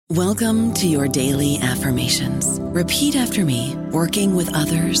Welcome to your daily affirmations. Repeat after me. Working with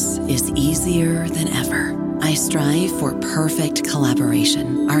others is easier than ever. I strive for perfect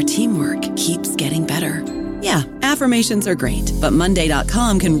collaboration. Our teamwork keeps getting better. Yeah, affirmations are great, but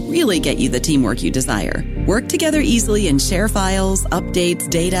Monday.com can really get you the teamwork you desire. Work together easily and share files, updates,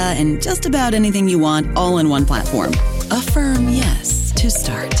 data, and just about anything you want all in one platform. Affirm yes to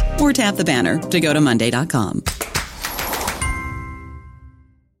start, or tap the banner to go to Monday.com.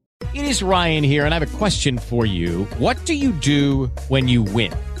 It is Ryan here, and I have a question for you. What do you do when you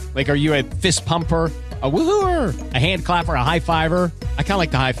win? Like, are you a fist pumper, a woohooer, a hand clapper, a high fiver? I kind of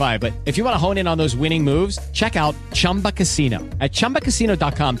like the high five, but if you want to hone in on those winning moves, check out Chumba Casino. At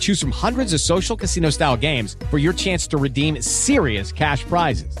ChumbaCasino.com, choose from hundreds of social casino-style games for your chance to redeem serious cash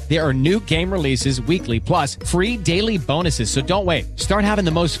prizes. There are new game releases weekly, plus free daily bonuses. So don't wait. Start having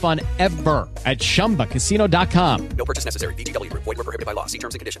the most fun ever at ChumbaCasino.com. No purchase necessary. VGW. Void where prohibited by law. See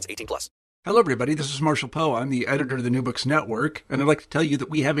terms and conditions. 18+. Hello, everybody. This is Marshall Poe. I'm the editor of the New Books Network, and I'd like to tell you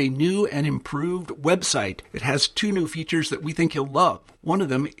that we have a new and improved website. It has two new features that we think you'll love. One of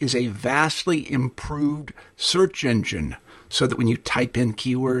them is a vastly improved search engine, so that when you type in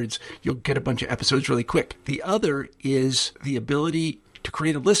keywords, you'll get a bunch of episodes really quick. The other is the ability to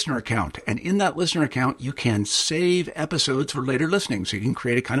create a listener account. And in that listener account, you can save episodes for later listening. So you can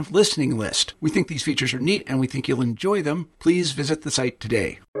create a kind of listening list. We think these features are neat, and we think you'll enjoy them. Please visit the site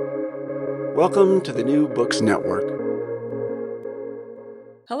today. Welcome to the New Books Network.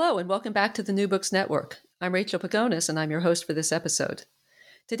 Hello, and welcome back to the New Books Network. I'm Rachel Pagonis, and I'm your host for this episode.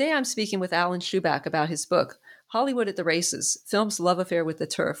 Today I'm speaking with Alan Schuback about his book, Hollywood at the Races, Film's Love Affair with the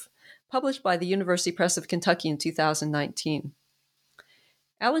Turf, published by the University Press of Kentucky in 2019.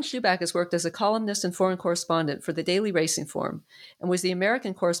 Alan Schuback has worked as a columnist and foreign correspondent for the Daily Racing Form and was the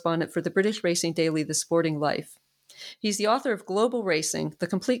American correspondent for the British racing daily The Sporting Life. He's the author of Global Racing, The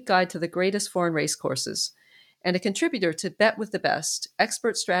Complete Guide to the Greatest Foreign Racecourses, and a contributor to Bet with the Best,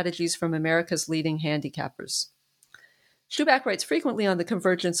 Expert Strategies from America's Leading Handicappers. Schuback writes frequently on the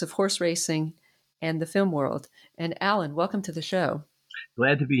convergence of horse racing and the film world. And Alan, welcome to the show.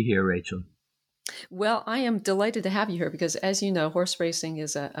 Glad to be here, Rachel. Well, I am delighted to have you here because, as you know, horse racing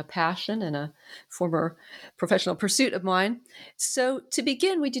is a passion and a former professional pursuit of mine. So to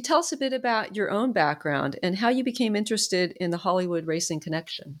begin, would you tell us a bit about your own background and how you became interested in the Hollywood racing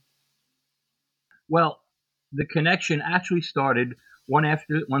connection? Well, the connection actually started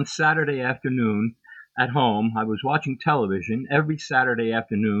one Saturday afternoon at home. I was watching television. Every Saturday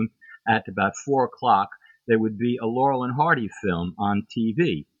afternoon at about 4 o'clock, there would be a Laurel and Hardy film on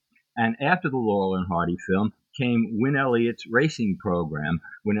TV. And after the Laurel and Hardy film came Win Elliott's racing program.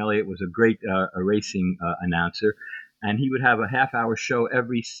 Win Elliott was a great racing announcer, and he would have a half-hour show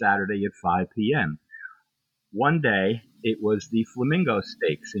every Saturday at 5 p.m. One day, it was the Flamingo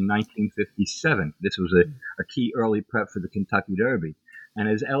Stakes in 1957. This was a key early prep for the Kentucky Derby. And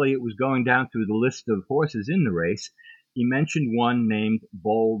as Elliott was going down through the list of horses in the race, he mentioned one named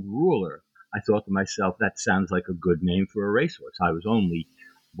Bold Ruler. I thought to myself, that sounds like a good name for a racehorse. I was only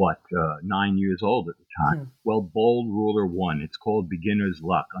 9 years old at the time. Well, Bold Ruler won. It's called Beginner's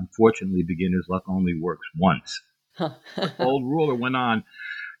Luck. Unfortunately, Beginner's Luck only works once. But Bold Ruler went on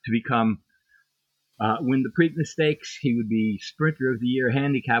to become, win the Preakness Stakes. He would be Sprinter of the Year,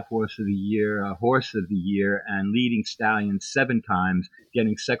 Handicap Horse of the Year, Horse of the Year, and leading stallion 7 times,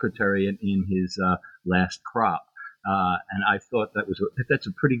 getting Secretariat in his last crop. And I thought that's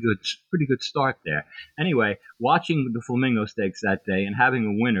a pretty good start there. Anyway, watching the Flamingo Stakes that day and having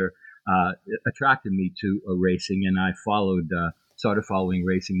a winner attracted me to racing, and I started following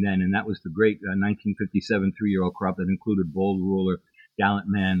racing then. And that was the great 1957 3-year-old crop that included Bold Ruler, Gallant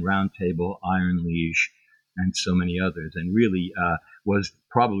Man, Round Table, Iron Liege, and so many others. And really was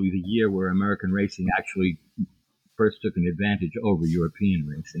probably the year where American racing actually first took an advantage over European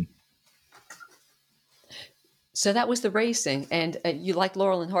racing. So that was the racing, and you liked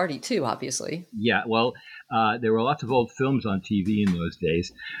Laurel and Hardy too, obviously. Yeah, well, there were lots of old films on TV in those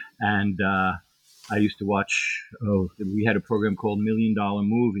days, and I used to watch, we had a program called $1 Million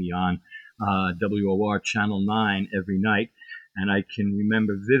Movie on WOR Channel 9 every night, and I can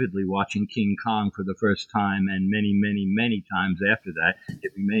remember vividly watching King Kong for the first time, and many, many, many times after that.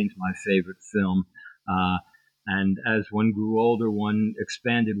 It remains my favorite film. And as one grew older, one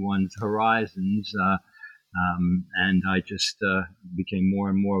expanded one's horizons, and I just became more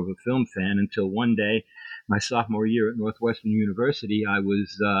and more of a film fan until one day, my sophomore year at Northwestern University, I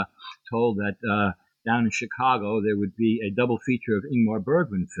was told that down in Chicago there would be a double feature of Ingmar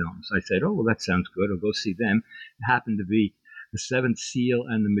Bergman films. I said, oh, well, that sounds good. I'll go see them. It happened to be The Seventh Seal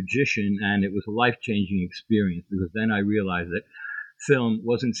and The Magician, and it was a life-changing experience because then I realized that film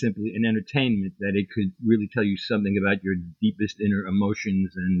wasn't simply an entertainment, that it could really tell you something about your deepest inner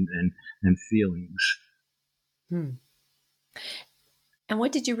emotions and feelings. Hmm. And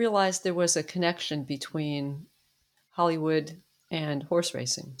when did you realize there was a connection between Hollywood and horse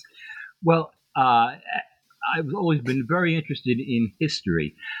racing? Well, I've always been very interested in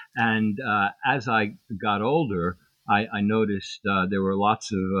history, and as I got older, I noticed there were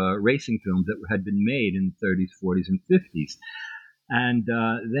lots of racing films that had been made in the 30s, 40s, and 50s. And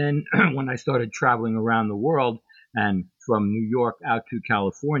then when I started traveling around the world, and from New York out to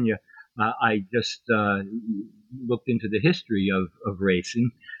California, I just looked into the history of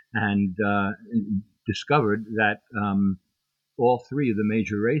racing and discovered that all three of the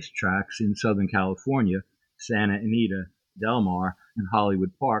major racetracks in Southern California, Santa Anita, Del Mar, and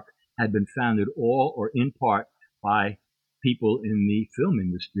Hollywood Park, had been founded all or in part by people in the film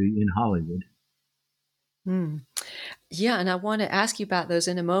industry in Hollywood. Hmm. Yeah, and I want to ask you about those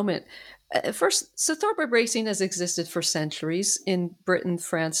in a moment. First, so thoroughbred racing has existed for centuries in Britain,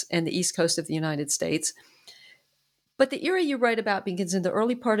 France, and the east coast of the United States. But the era you write about begins in the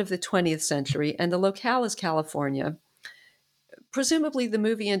early part of the 20th century, and the locale is California. Presumably, the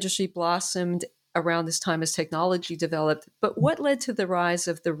movie industry blossomed around this time as technology developed. But what led to the rise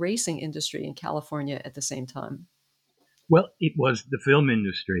of the racing industry in California at the same time? Well, it was the film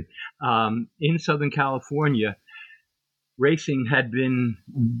industry. In Southern California, racing had been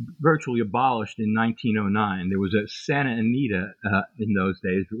virtually abolished in 1909. There was a Santa Anita in those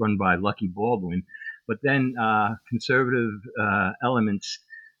days run by Lucky Baldwin, but then conservative elements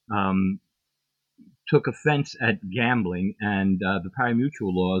took offense at gambling, and the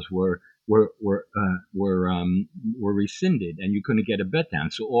pari-mutuel laws were rescinded, and you couldn't get a bet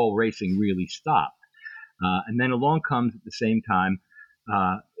down. So all racing really stopped. And then along comes at the same time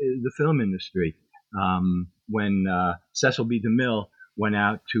the film industry. When Cecil B. DeMille went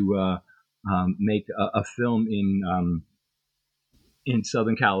out to make a film in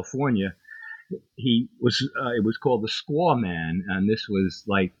Southern California, it was called The Squaw Man, and this was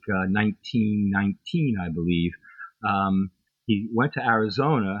like 1919, I believe. He went to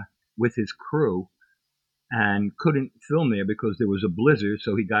Arizona with his crew and couldn't film there because there was a blizzard,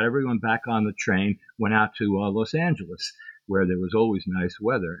 so he got everyone back on the train, went out to Los Angeles, where there was always nice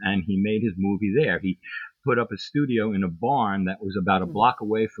weather, and he made his movie there. He put up a studio in a barn that was about a block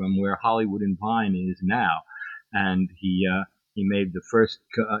away from where Hollywood and Vine is now, and he made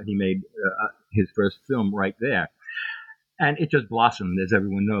his first film right there, and it just blossomed, as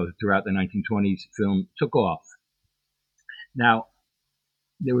everyone knows. Throughout the 1920s, film took off. Now,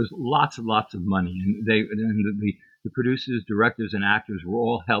 there was lots and lots of money, and the producers, directors, and actors were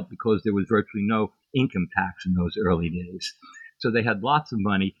all helped because there was virtually no income tax in those early days. So they had lots of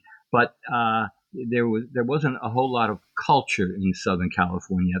money, but there wasn't a whole lot of culture in Southern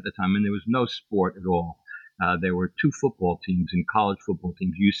California at the time, and there was no sport at all. There were two football teams and college football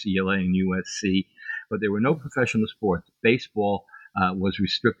teams, UCLA and USC, but there were no professional sports. Baseball was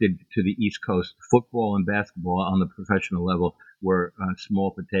restricted to the East Coast. Football and basketball on the professional level were small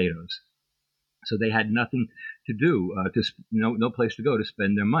potatoes. So they had nothing to do, no place to go to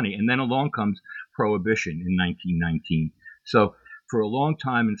spend their money. And then along comes Prohibition in 1919. So for a long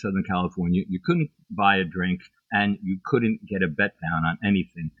time in Southern California, you couldn't buy a drink and you couldn't get a bet down on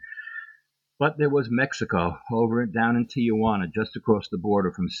anything. But there was Mexico down in Tijuana, just across the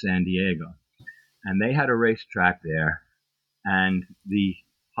border from San Diego. And they had a racetrack there. And the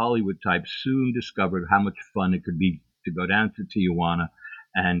Hollywood types soon discovered how much fun it could be to go down to Tijuana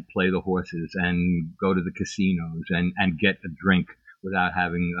and play the horses and go to the casinos and get a drink without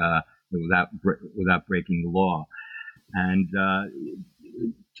breaking the law. And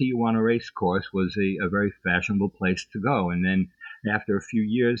Tijuana Race Course was a very fashionable place to go. And then after a few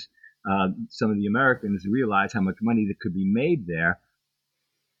years, some of the Americans realized how much money that could be made there,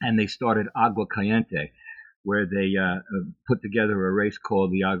 and they started Agua Caliente, where they put together a race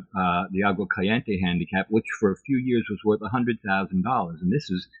called the Agua Caliente Handicap, which for a few years was worth $100,000. And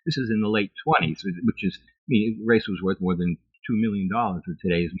this is in the late 20s, which is, the race was worth more than $2 million with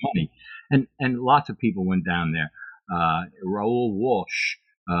today's money. And lots of people went down there. Raoul Walsh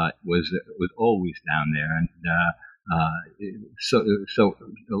was always down there, and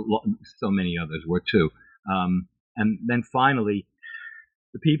so many others were too. And then finally,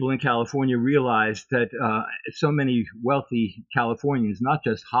 the people in California realized that so many wealthy Californians, not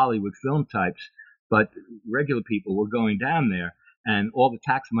just Hollywood film types, but regular people, were going down there, and all the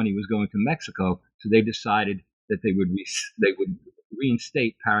tax money was going to Mexico. So they decided that they would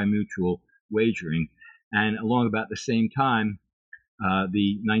reinstate pari-mutuel wagering. And along about the same time,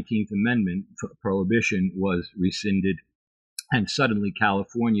 the 19th Amendment Prohibition was rescinded, And suddenly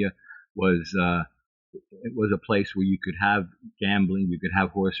California was it was a place where you could have gambling, you could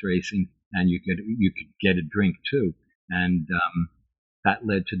have horse racing, and you could get a drink too. And that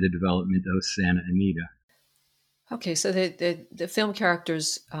led to the development of Santa Anita. Okay, so the film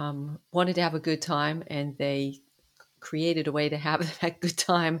characters wanted to have a good time, and they created a way to have that good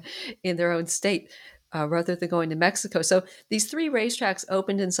time in their own state rather than going to Mexico. So these three racetracks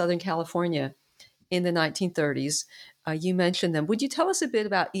opened in Southern California in the 1930s. You mentioned them. Would you tell us a bit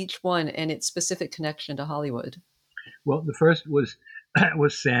about each one and its specific connection to Hollywood? Well, the first was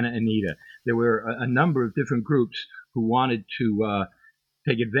Santa Anita. There were a number of different groups who wanted to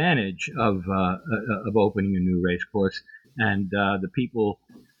take advantage of opening a new race course, and the people.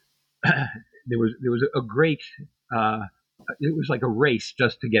 there was a great. It was like a race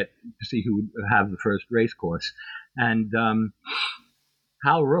just to see who would have the first race course, and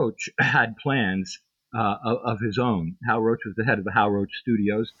Hal Roach had plans of his own. Hal Roach was the head of the Hal Roach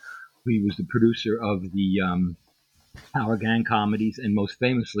Studios. He was the producer of the Power Gang comedies, and most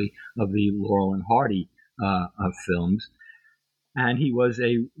famously of the Laurel and Hardy of films. And he was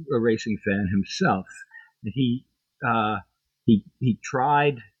a racing fan himself. And he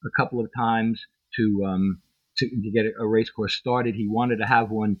tried a couple of times to get a race course started. He wanted to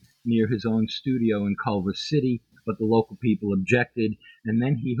have one near his own studio in Culver City, but the local people objected. And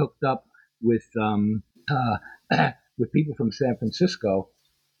then he hooked up with people from San Francisco.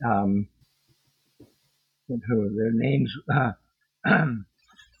 Their names,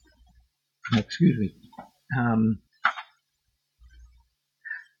 excuse me,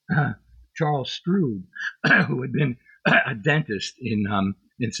 Charles Stroud, who had been a dentist in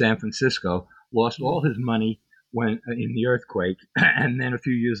San Francisco, lost all his money in the earthquake, and then a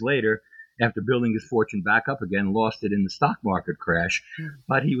few years later, after building his fortune back up again, lost it in the stock market crash.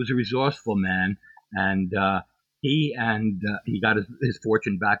 But he was a resourceful man, and he got his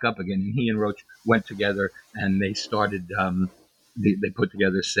fortune back up again. And he and Roach went together, and they started. They put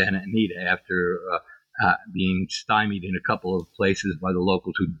together Santa Anita after being stymied in a couple of places by the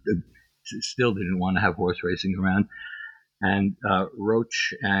locals who still didn't want to have horse racing around. And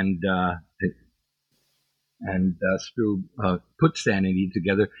Roach and Stu put Santa Anita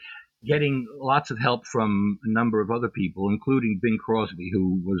together, getting lots of help from a number of other people, including Bing Crosby,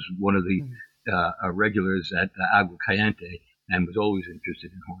 who was one of the regulars at Agua Caliente and was always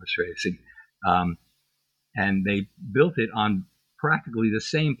interested in horse racing. And they built it on practically the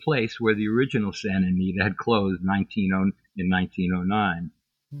same place where the original Santa Anita had closed in 1909,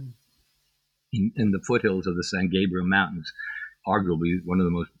 in the foothills of the San Gabriel Mountains, arguably one of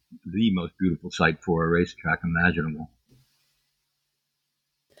the most beautiful site for a racetrack imaginable.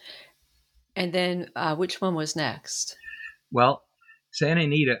 And then which one was next? Well, Santa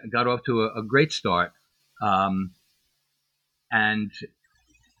Anita got off to a great start, and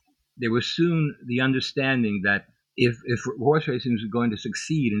there was soon the understanding that if horse racing was going to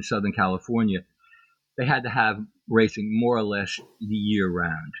succeed in Southern California, they had to have racing more or less the year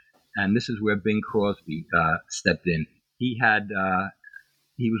round. And this is where Bing Crosby stepped in. He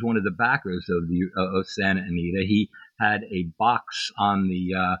was one of the backers of Santa Anita. He had a box on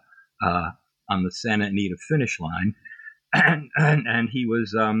the Santa Anita finish line, and he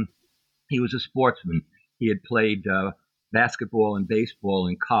was a sportsman. He had played basketball and baseball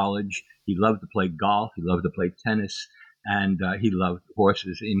in college. He loved to play golf. He loved to play tennis, and he loved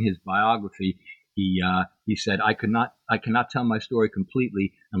horses. In his biography, he said, "I cannot tell my story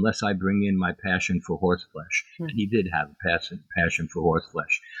completely unless I bring in my passion for horseflesh." And he did have a passion for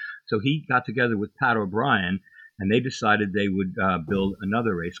horseflesh. So he got together with Pat O'Brien, and they decided they would build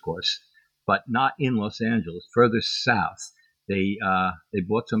another race course, but not in Los Angeles, further south. They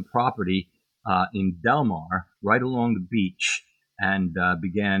bought some property in Del Mar, right along the beach, and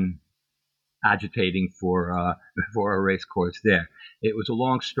began agitating for a race course there. It was a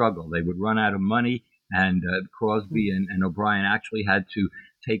long struggle. They would run out of money, and Crosby and O'Brien actually had to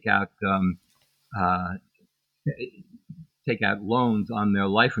take out loans on their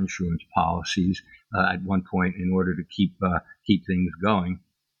life insurance policies at one point in order to keep things going.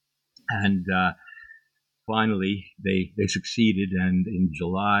 And finally, they succeeded, and in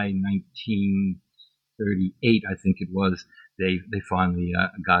July 1938, I think it was, they finally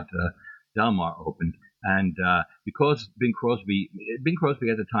got Del Mar opened. And because Bing Crosby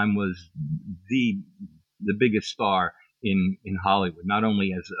at the time was the biggest star in Hollywood, not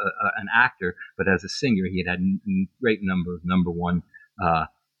only as an actor but as a singer. He had a great number of number one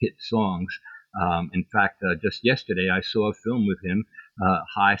hit songs. In fact, just yesterday I saw a film with him,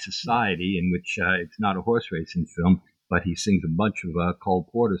 High Society, in which it's not a horse racing film, but he sings a bunch of Cole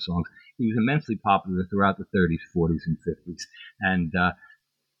Porter songs. immensely popular throughout the 30s, 40s, and 50s. And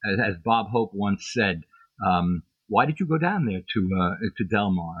as Bob Hope once said, why did you go down there to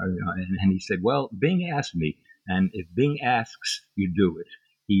Del Mar? And he said, well, Bing asked me, and if Bing asks, you do it.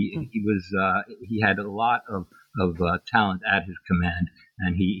 He had a lot of talent at his command,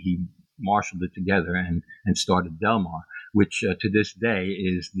 and he marshaled it together and started Del Mar, which to this day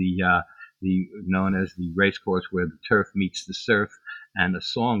is the known as the race course where the turf meets the surf, and a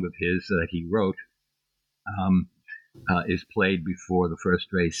song of his that he wrote is played before the first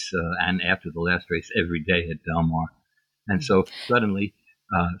race and after the last race every day at Del Mar. And so suddenly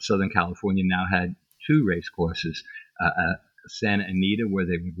Southern California now had two race courses, Santa Anita, where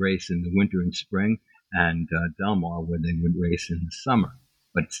they would race in the winter and spring, and Del Mar, where they would race in the summer.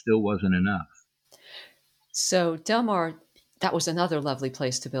 But it still wasn't enough. So Del Mar, that was another lovely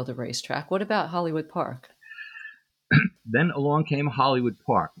place to build a racetrack. What about Hollywood Park? Then along came Hollywood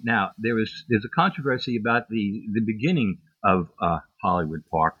Park. Now, there's a controversy about the beginning of Hollywood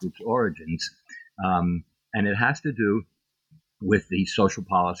Park, its origins, and it has to do with the social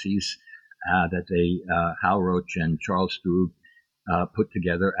policies that Hal Roach and Charles Stroop put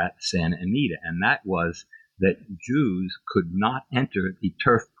together at Santa Anita, and that was that Jews could not enter the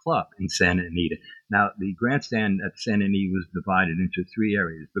Turf Club in Santa Anita. Now, the grandstand at Santa Anita was divided into three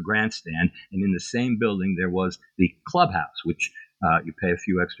areas: the grandstand, and in the same building there was the clubhouse, which you pay a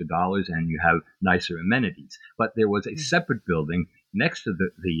few extra dollars and you have nicer amenities. But there was a separate building next to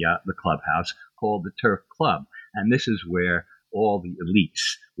the clubhouse called the Turf Club, and this is where all the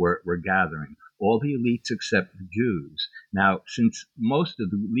elites were gathering, all the elites except the Jews. Now, since most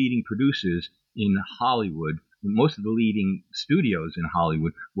of the leading producers in Hollywood, most of the leading studios in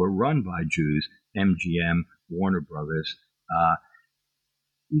Hollywood were run by Jews, MGM, Warner Brothers,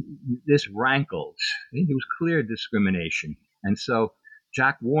 this rankled. It was clear discrimination. And so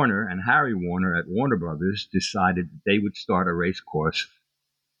Jack Warner and Harry Warner at Warner Brothers decided that they would start a race course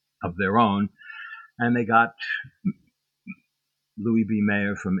of their own, and they got Louis B.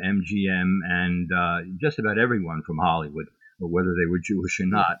 Mayer from MGM and just about everyone from Hollywood, or whether they were Jewish or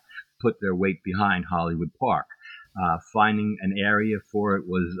not, put their weight behind Hollywood Park. Finding an area for it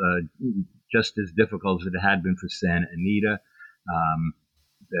was just as difficult as it had been for Santa Anita.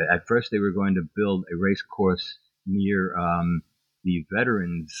 At first, they were going to build a race course near the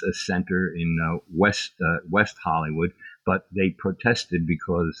Veterans Center in West Hollywood, but they protested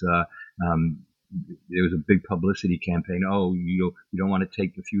because there was a big publicity campaign. Oh, you don't want to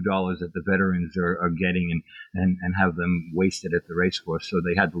take the few dollars that the veterans are getting and have them wasted at the race course. So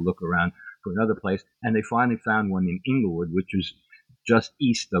they had to look around for another place, and they finally found one in Inglewood, which is just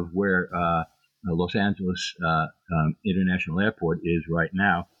east of where Los Angeles International Airport is right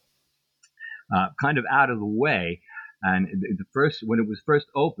now, kind of out of the way. And when it was first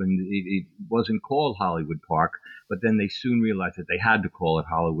opened, it wasn't called Hollywood Park, but then they soon realized that they had to call it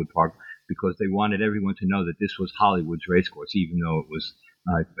Hollywood Park because they wanted everyone to know that this was Hollywood's race course, even though it was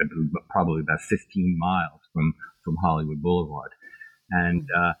probably about 15 miles from Hollywood Boulevard. And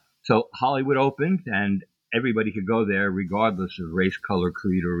so Hollywood opened, and everybody could go there regardless of race, color,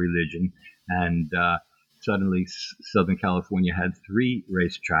 creed, or religion. And suddenly Southern California had three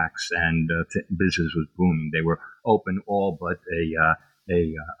racetracks, and business was booming. They were open all but a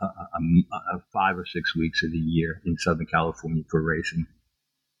 5 or 6 weeks of the year in Southern California for racing.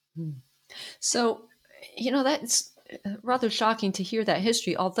 So, that's rather shocking to hear that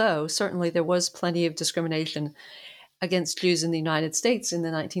history, although certainly there was plenty of discrimination against Jews in the United States in the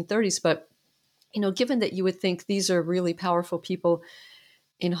 1930s. But, given that you would think these are really powerful people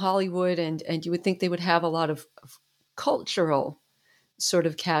in Hollywood, and you would think they would have a lot of cultural sort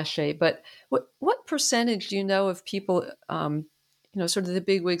of cachet. But what percentage do you know of people, sort of the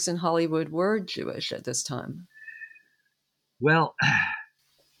bigwigs in Hollywood were Jewish at this time? Well,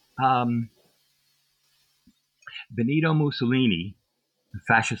 Benito Mussolini, the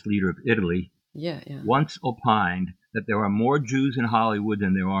fascist leader of Italy, once opined that there are more Jews in Hollywood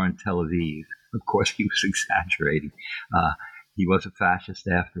than there are in Tel Aviv. Of course, he was exaggerating. He was a fascist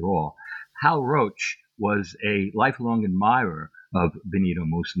after all. Hal Roach was a lifelong admirer of Benito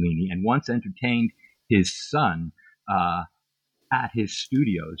Mussolini and once entertained his son at his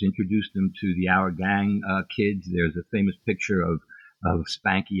studios, introduced him to the Our Gang kids. There's a famous picture of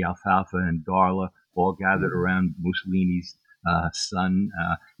Spanky, Alfalfa, and Darla all gathered around Mussolini's son.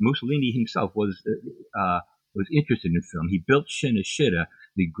 Mussolini himself was interested in film. He built Cinecittà,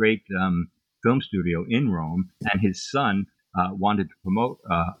 the great film studio in Rome, and his son wanted to promote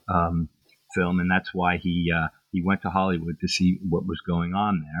film, and that's why he went to Hollywood to see what was going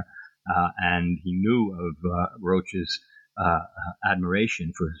on there. And he knew of Roach's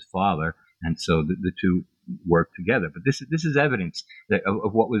admiration for his father, and so the two worked together. But this is evidence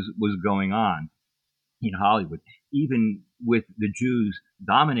of what was going on in Hollywood, even with the Jews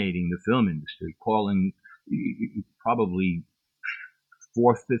dominating the film industry, calling probably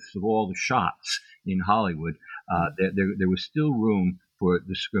 4/5 of all the shots in Hollywood. There was still room for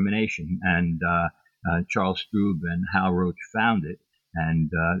discrimination, and Charles Strub and Hal Roach found it,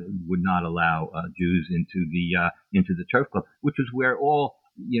 and would not allow Jews into the Turf Club, which was where all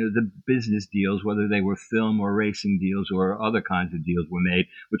the business deals, whether they were film or racing deals or other kinds of deals, were made,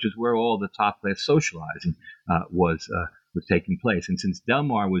 which is where all the top class socializing was taking place. And since Del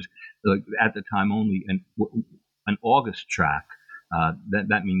Mar was at the time only an August track,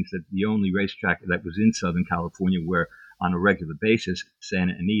 that means that the only racetrack that was in Southern California where on a regular basis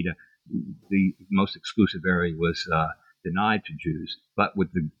Santa Anita, the most exclusive area, was denied to Jews. But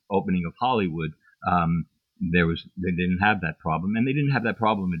with the opening of Hollywood, they didn't have that problem, and they didn't have that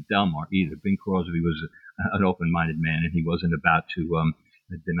problem at Del Mar either. Bing Crosby was an open-minded man, and he wasn't about to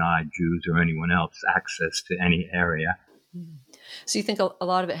deny Jews or anyone else access to any area. So you think a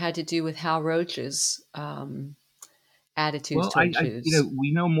lot of it had to do with Hal Roach's attitudes toward Jews?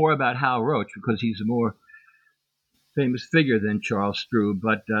 We know more about Hal Roach because he's a more famous figure than Charles Strub,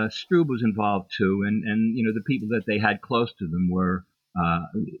 but Strub was involved too, and the people that they had close to them were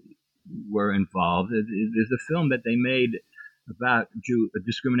involved. There's a film that they made about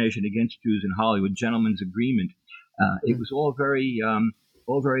discrimination against Jews in Hollywood, Gentleman's Agreement. It was all very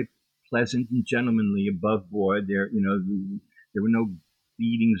pleasant and gentlemanly, above board. There were no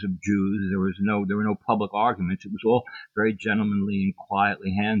beatings of Jews. There were no public arguments. It was all very gentlemanly and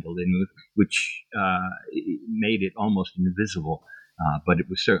quietly handled, and which made it almost invisible. But it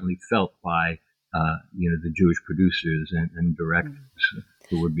was certainly felt by the Jewish producers and directors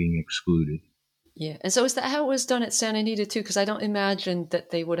who were being excluded. Yeah, and so is that how it was done at Santa Anita too? Because I don't imagine that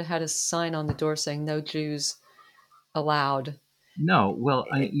they would have had a sign on the door saying "No Jews allowed." No, well,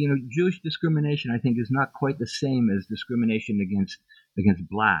 Jewish discrimination, I think, is not quite the same as discrimination against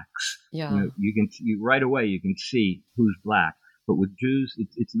blacks. Yeah, you right away you can see who's black, but with Jews,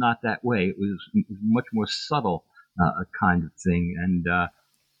 it's not that way. It was much more subtle kind of thing, and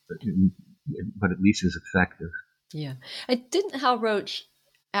but at least is effective. Yeah, and didn't Hal Roach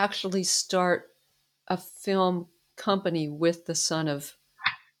actually start a film company with the son of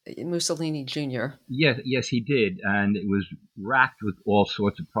Mussolini Jr.? Yes, he did, and it was racked with all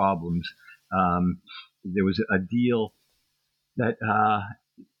sorts of problems. There was a deal that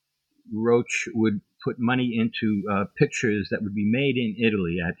Roach would put money into pictures that would be made in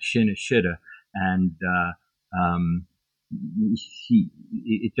Italy at Cinecittà, and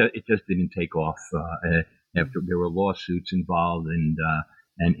it just didn't take off. After there were lawsuits involved, and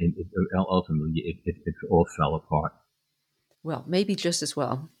ultimately it all fell apart. Well, maybe just as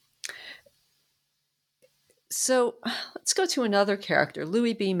well. So let's go to another character,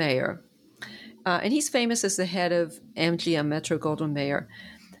 Louis B. Mayer. And he's famous as the head of MGM, Metro-Goldwyn-Mayer.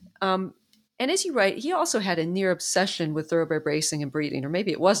 And as you write, he also had a near obsession with thoroughbred racing and breeding, or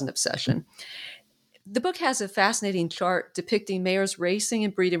maybe it was an obsession. The book has a fascinating chart depicting Mayer's racing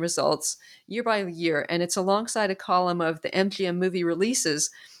and breeding results year by year, and it's alongside a column of the MGM movie releases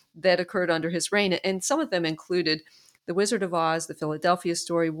that occurred under his reign. And some of them included The Wizard of Oz, The Philadelphia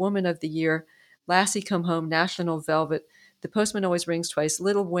Story, Woman of the Year, Lassie Come Home, National Velvet, The Postman Always Rings Twice,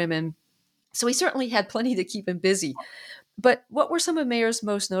 Little Women. So he certainly had plenty to keep him busy. But what were some of Mayer's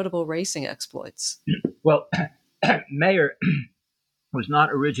most notable racing exploits? Well, Mayer was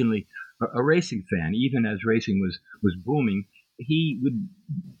not originally a racing fan. Even as racing was booming, he would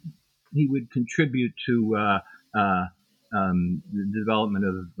contribute to the development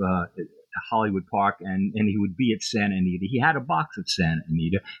of Hollywood Park, and he would be at Santa Anita. He had a box at Santa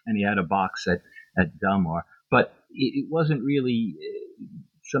Anita, and he had a box at Del Mar, but it wasn't really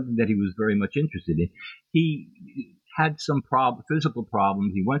something that he was very much interested in. He had some physical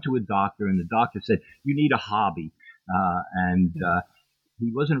problems. He went to a doctor, and the doctor said, "You need a hobby," and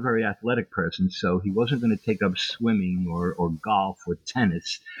he wasn't a very athletic person, so he wasn't going to take up swimming or golf or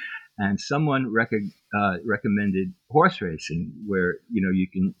tennis. And someone recommended horse racing, where you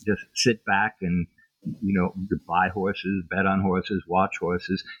can just sit back and buy horses, bet on horses, watch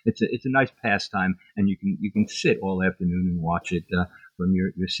horses. It's a nice pastime, and you can sit all afternoon and watch it from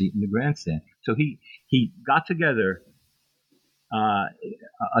your seat in the grandstand. So he got together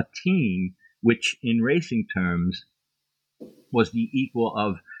a team which, in racing terms, was the equal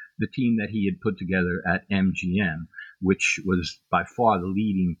of the team that he had put together at MGM, which was by far the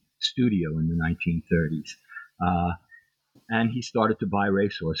leading studio in the 1930s. And he started to buy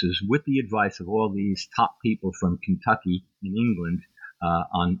racehorses with the advice of all these top people from Kentucky in England,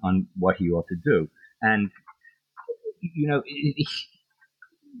 on what he ought to do. And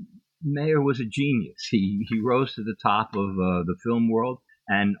Mayer was a genius. He rose to the top of the film world,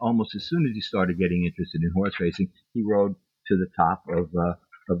 and almost as soon as he started getting interested in horse racing, he rode to the top of the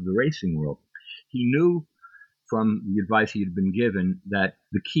racing world. He knew from the advice he had been given that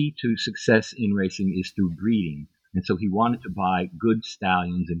the key to success in racing is through breeding. And so he wanted to buy good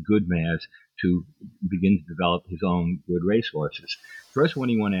stallions and good mares to begin to develop his own good racehorses. First one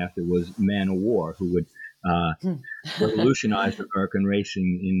he went after was Man o' War, who would revolutionized American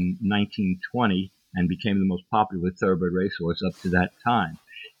racing in 1920 and became the most popular thoroughbred racehorse up to that time.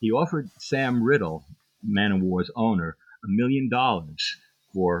 He offered Sam Riddle, Man o' War's owner, $1 million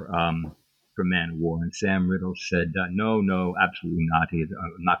for Man o' War, and Sam Riddle said, no, absolutely not.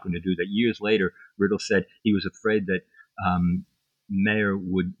 I'm not going to do that. Years later, Riddle said he was afraid that Mayer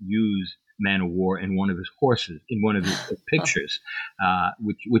would use Man o' War in one of his horses, in one of his pictures,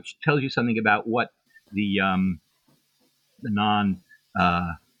 which tells you something about what the non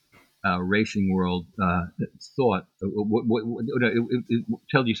racing world thought. It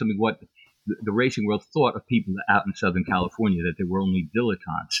tells you something what the racing world thought of people out in Southern California, that they were only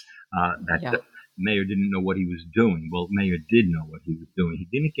dilettantes, that Mayer didn't know what he was doing. Well, Mayer did know what he was doing. He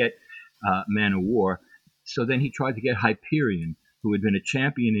didn't get Man o' War, so then he tried to get Hyperion, who had been a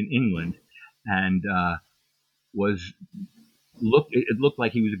champion in England and it looked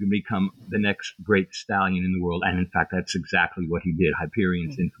like he was going to become the next great stallion in the world. And in fact, that's exactly what he did.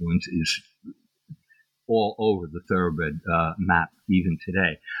 Hyperion's influence is all over the thoroughbred map even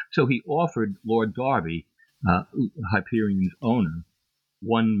today. So he offered Lord Derby, Hyperion's owner,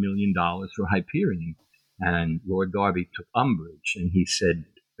 $1 million for Hyperion. And Lord Derby took umbrage, and he said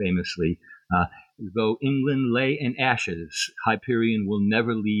famously, though England lay in ashes, Hyperion will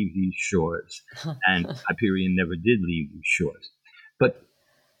never leave these shores. And Hyperion never did leave these shores. But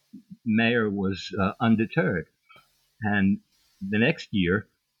Mayer was undeterred. And the next year,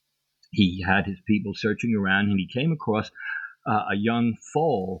 he had his people searching around, and he came across a young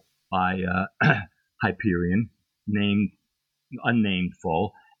foal by Hyperion, unnamed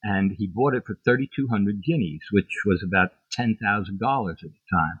foal, and he bought it for 3,200 guineas, which was about $10,000 at the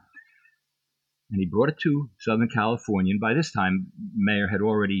time. And he brought it to Southern California. And by this time, Mayer had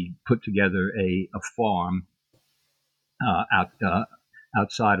already put together a farm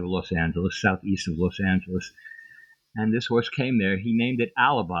outside of Los Angeles, southeast of Los Angeles. And this horse came there. He named it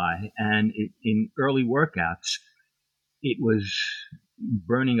Alibi. And in early workouts, it was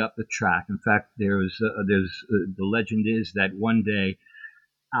burning up the track. In fact, the legend is that one day,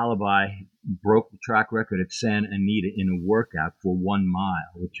 Alibi broke the track record at Santa Anita in a workout for 1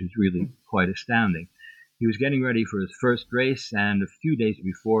 mile, which is really quite astounding. He was getting ready for his first race, and a few days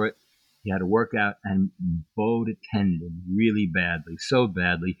before it, he had a workout and bowed a tendon really badly, so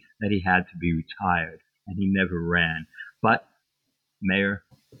badly that he had to be retired, and he never ran. But Mayer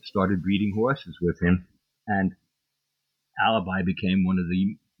started breeding horses with him, and Alibi became one of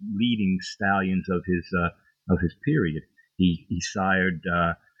the leading stallions of his period. He sired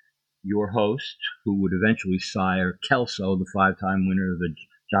Your Host, who would eventually sire Kelso, the 5-time winner of the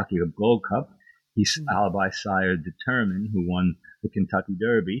Jockey Club Gold Cup. Alibi sired Determined, who won the Kentucky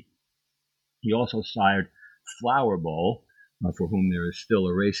Derby. He also sired Flower Bowl, for whom there is still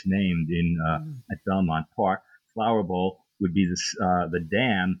a race named at Belmont Park. Flower Bowl would be the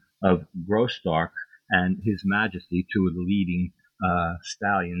dam of Grostark and His Majesty, two of the leading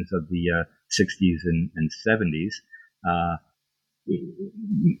stallions of the 60s and 70s.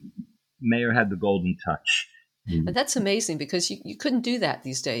 Mayer had the golden touch. And that's amazing, because you couldn't do that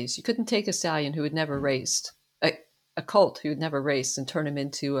these days. You couldn't take a stallion who had never raced, a colt who had never raced, and turn him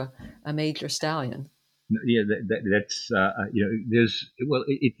into a major stallion. Yeah, that's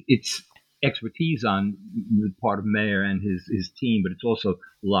it's expertise on the part of Mayer and his team, but it's also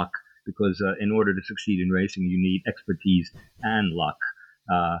luck, because in order to succeed in racing, you need expertise and luck.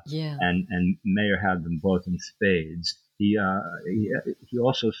 And Mayer had them both in spades. He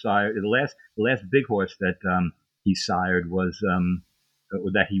also sired the last big horse that he sired was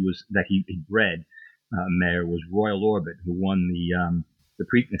that he bred. Mayer was Royal Orbit, who won the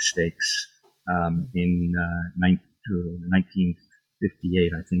Preakness Stakes in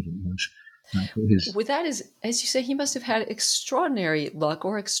 1958, I think it was. With that, as you say, he must have had extraordinary luck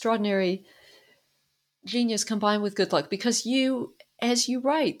or extraordinary genius combined with good luck, because as you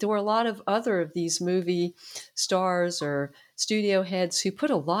write, there were a lot of other of these movie stars or studio heads who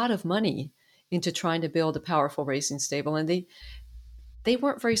put a lot of money into trying to build a powerful racing stable, and they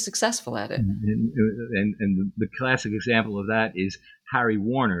weren't very successful at it. And the classic example of that is Harry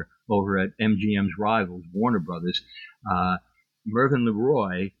Warner over at MGM's rivals, Warner Brothers. Mervyn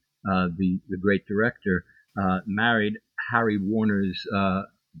LeRoy, the great director, married Harry Warner's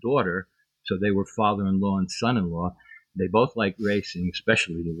daughter, so they were father-in-law and son-in-law. They both liked racing,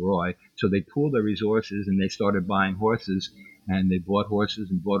 especially LeRoy, so they pooled their resources and they started buying horses, and they bought horses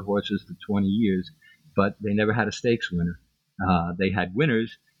and bought horses for 20 years, but they never had a stakes winner. They had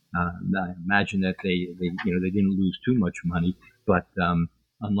winners. I imagine that they didn't lose too much money, but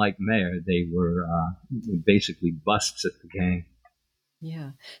unlike Mayer, they were basically busts at the game.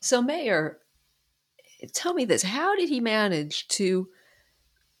 Yeah. So Mayer, tell me this: how did he manage to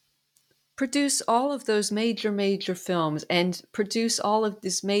produce all of those major films and produce all of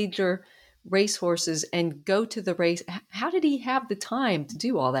these major racehorses and go to the race? How did he have the time to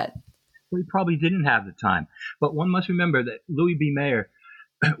do all that? Well, he probably didn't have the time, but one must remember that Louis B. Mayer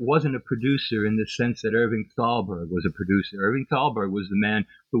wasn't a producer in the sense that Irving Thalberg was a producer. Irving Thalberg was the man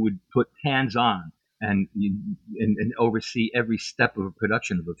who would put hands on and oversee every step of a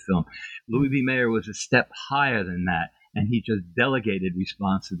production of a film. Louis B. Mayer was a step higher than that, and he just delegated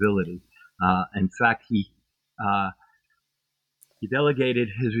responsibility. In fact, he delegated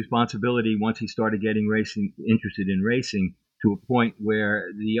his responsibility once he started getting interested in racing, to a point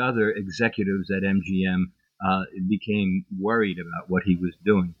where the other executives at MGM became worried about what he was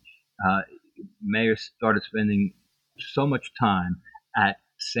doing. Mayer started spending so much time at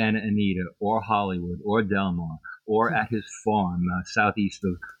Santa Anita or Hollywood or Del Mar or at his farm southeast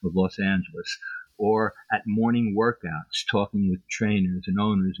of Los Angeles, or at morning workouts talking with trainers and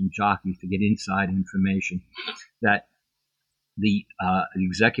owners and jockeys to get inside information, that the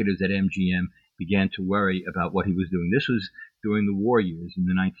executives at MGM began to worry about what he was doing. This was during the war years in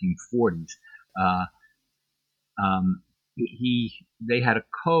the 1940s. They had a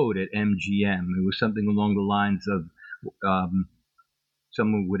code at MGM. It was something along the lines of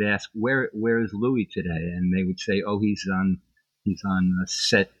someone would ask, "Where is Louis today?" And they would say, "Oh, he's on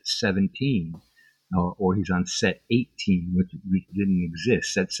set 17, or he's on set 18," which didn't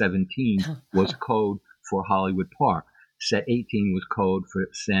exist. Set 17 was code for Hollywood Park. Set 18 was code for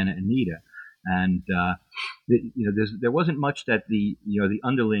Santa Anita. And there wasn't much that the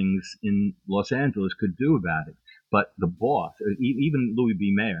underlings in Los Angeles could do about it. But the boss, even Louis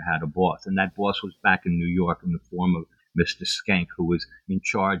B. Mayer had a boss, and that boss was back in New York in the form of Mr. Schenck, who was in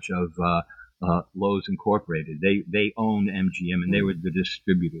charge of Lowe's Incorporated. They owned MGM, and they were the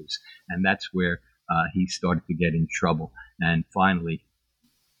distributors, and that's where he started to get in trouble. And finally,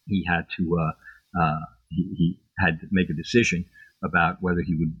 he had to make a decision about whether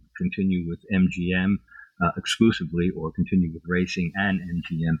he would continue with MGM exclusively or continue with racing and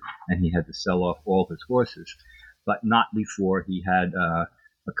MGM, and he had to sell off all his horses, but not before he had a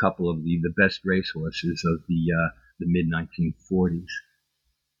couple of the best racehorses of the mid-1940s.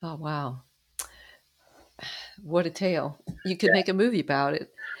 Oh, wow. What a tale. You could make a movie about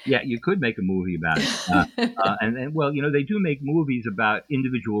it. Yeah, you could make a movie about it. And well, they do make movies about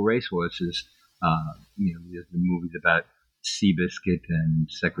individual racehorses. There's the movies about Seabiscuit and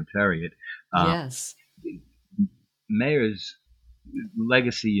Secretariat. Yes. Mayer's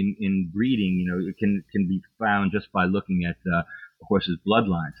legacy in breeding, it can be found just by looking at horses'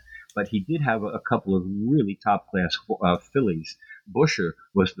 bloodlines. But he did have a couple of really top-class fillies. Busher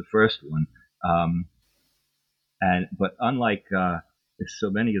was the first one. But unlike so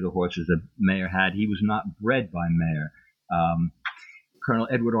many of the horses that Mayer had, he was not bred by Mayer. Colonel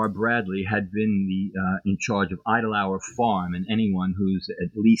Edward R. Bradley had been in charge of Idlehour Farm, and anyone who's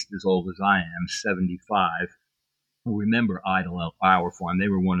at least as old as I am, 75, will remember Idlehour Farm. They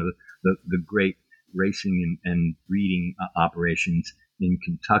were one of the great racing and breeding operations in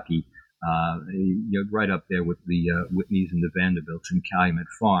Kentucky, right up there with the Whitneys and the Vanderbilts and Calumet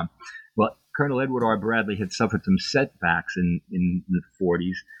Farm. Well, Colonel Edward R. Bradley had suffered some setbacks in the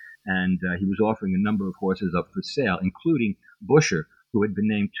 40s, and he was offering a number of horses up for sale, including Busher, who had been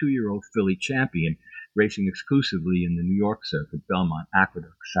named 2-year-old filly champion, racing exclusively in the New York circuit, Belmont,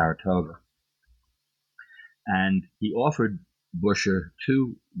 Aqueduct, Saratoga. And he offered Busher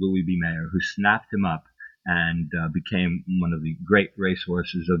to Louis B. Mayer, who snapped him up and became one of the great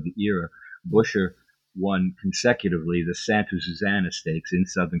racehorses of the era. Busher won consecutively the Santa Susana Stakes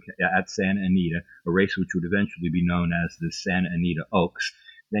at Santa Anita, a race which would eventually be known as the Santa Anita Oaks.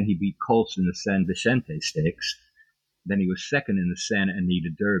 Then he beat Colts in the San Vicente Stakes. Then he was second in the Santa Anita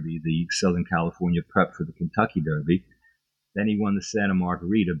Derby, the Southern California prep for the Kentucky Derby. Then he won the Santa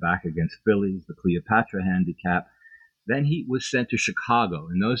Margarita back against fillies, the Cleopatra Handicap. Then he was sent to Chicago.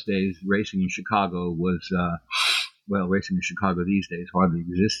 In those days, racing in Chicago was, racing in Chicago these days hardly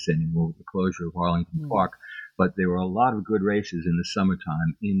exists anymore with the closure of Arlington Park. But there were a lot of good races in the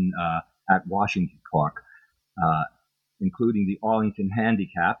summertime at Washington Park. including the Arlington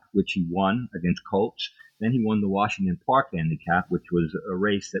Handicap, which he won against Colts. Then he won the Washington Park Handicap, which was a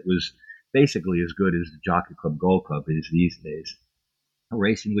race that was basically as good as the Jockey Club Gold Club is these days. A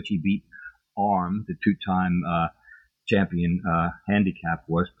race in which he beat Arm, the two-time champion handicap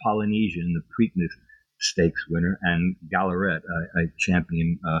horse, Polynesian, the Preakness Stakes winner, and Gallaret, a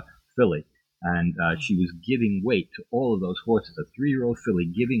champion filly. And she was giving weight to all of those horses, a 3-year-old filly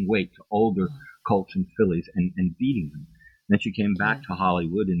giving weight to older colts and fillies and beating them. Then she came back to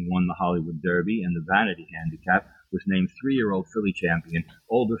Hollywood and won the Hollywood Derby and the Vanity Handicap, was named 3-year-old filly champion,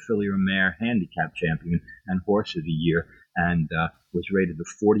 older filly or mare handicap champion, and horse of the year, and was rated the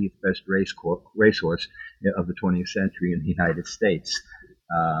 40th best racehorse of the 20th century in the United States.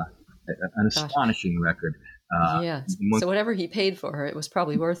 An astonishing record. Yeah. So whatever he paid for her, it was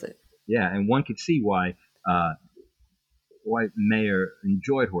probably worth it. Yeah, and one could see why Mayer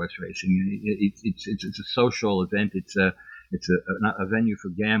enjoyed horse racing. It's a social event. It's a venue for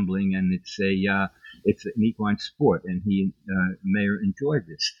gambling, and it's an equine sport. And Mayer enjoyed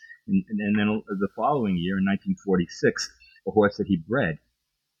this. And then the following year, in 1946, a horse that he bred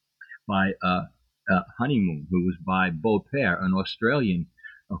by Honeymoon, who was by Beaupère, an Australian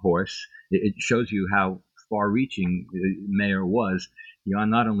horse. It shows you how far-reaching Mayer was. He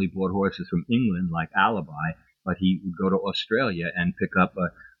not only bought horses from England like Alibi, but he would go to Australia and pick up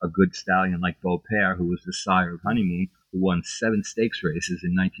a good stallion like Beaupère, who was the sire of Honeymoon, who won 7 stakes races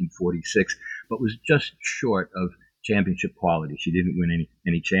in 1946, but was just short of championship quality. She didn't win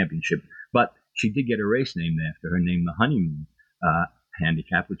any championship, but she did get a race named after her, named the Honeymoon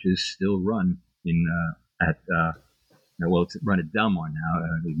Handicap, which is still run it's run at Delmar now.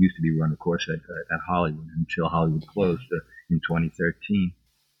 It used to be run, of course, at Hollywood until Hollywood closed in 2013.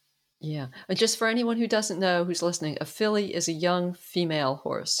 Yeah. And just for anyone who doesn't know, who's listening, a filly is a young female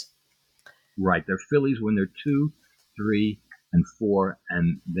horse. Right. They're fillies when they're 2, 3, and 4,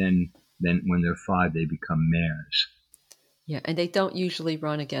 and then when they're 5, they become mares. Yeah, and they don't usually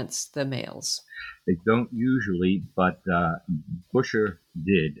run against the males. They don't usually, but Buescher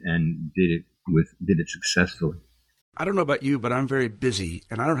did, and did it successfully. I don't know about you, but I'm very busy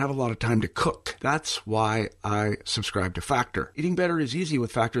and I don't have a lot of time to cook. That's why I subscribe to Factor. Eating better is easy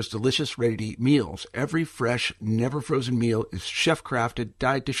with Factor's delicious, ready-to-eat meals. Every fresh, never frozen meal is chef-crafted,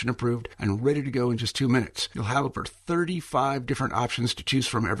 dietitian approved, and ready to go in just 2 minutes. You'll have over 35 different options to choose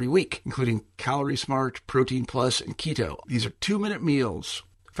from every week, including Calorie Smart, Protein Plus, and Keto. These are 2-minute meals.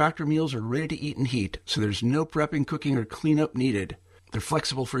 Factor meals are ready to eat and heat, so there's no prepping, cooking, or cleanup needed. They're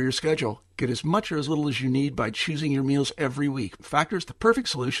flexible for your schedule. Get as much or as little as you need by choosing your meals every week. Factor is the perfect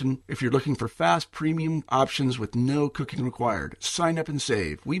solution if you're looking for fast, premium options with no cooking required. Sign up and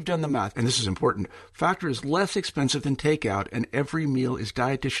save. We've done the math, and this is important. Factor is less expensive than takeout, and every meal is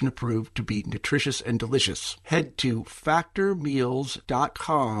dietitian approved to be nutritious and delicious. Head to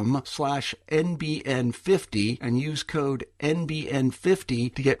factormeals.com/NBN50 and use code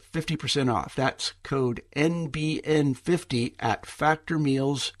NBN50 to get 50% off. That's code NBN50 at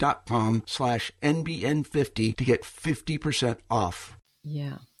factormeals.com/NBN50 to get 50% off.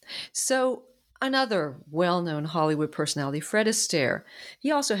 Yeah. So another well-known Hollywood personality, Fred Astaire, he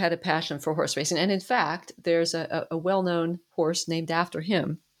also had a passion for horse racing. And in fact, there's a well-known horse named after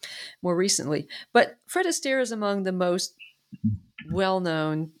him more recently. But Fred Astaire is among the most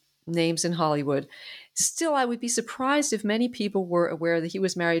well-known names in Hollywood. Still, I would be surprised if many people were aware that he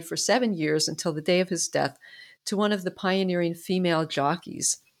was married for 7 years until the day of his death to one of the pioneering female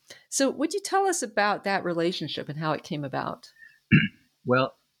jockeys. So would you tell us about that relationship and how it came about?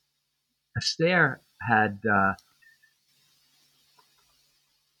 Well, Astaire had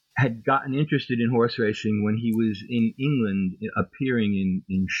gotten interested in horse racing when he was in England, appearing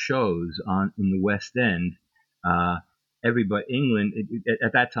in shows in the West End. England,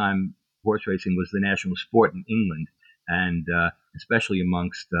 at that time, horse racing was the national sport in England. And especially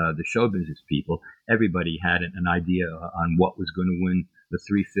amongst the show business people, everybody had an idea on what was going to win the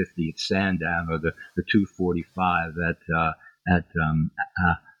 350 at Sandown or the 245 at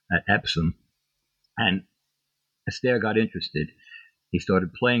Epsom. And Astaire got interested. He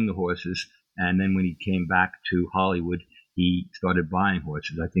started playing the horses, and then when he came back to Hollywood, he started buying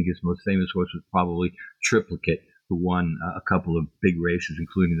horses. I think his most famous horse was probably Triplicate, who won a couple of big races,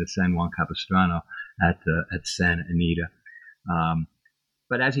 including the San Juan Capistrano at Santa Anita.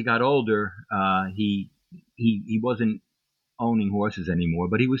 But as he got older, he wasn't owning horses anymore,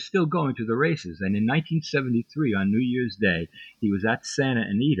 but he was still going to the races. And in 1973, on New Year's Day, he was at Santa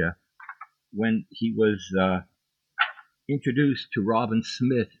Anita when he was introduced to Robin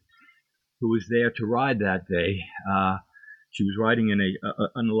Smith, who was there to ride that day. She was riding in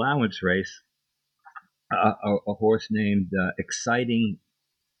an allowance race, a horse named Exciting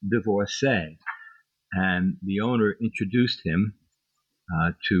Divorcee, and the owner introduced him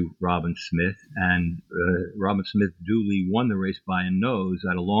to Robin Smith, and Robin Smith duly won the race by a nose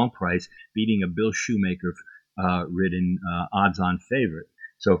at a long price, beating a Bill Shoemaker ridden odds-on favorite.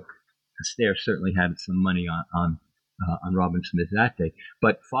 So Astaire certainly had some money on Robin Smith that day.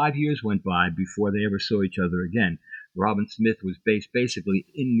 But 5 years went by before they ever saw each other again. Robin Smith was based basically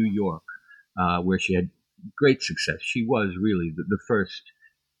in New York, where she had great success. She was really the first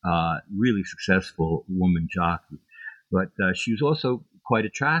really successful woman jockey. But she was also quite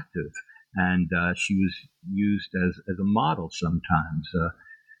attractive, and she was used as a model sometimes.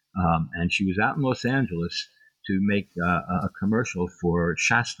 And she was out in Los Angeles to make a commercial for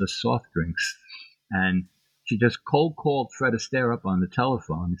Shasta soft drinks. And she just cold called Fred Astaire up on the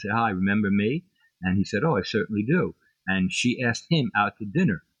telephone and said, "Hi, remember me?" And he said, "Oh, I certainly do." And she asked him out to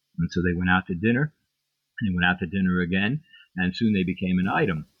dinner. And so they went out to dinner, and they went out to dinner again, and soon they became an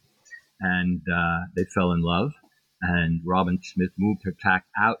item. And they fell in love, and Robin Smith moved her tack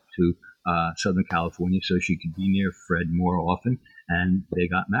out to Southern California so she could be near Fred more often, and they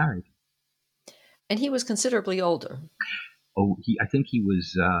got married. And he was considerably older. Oh, I think he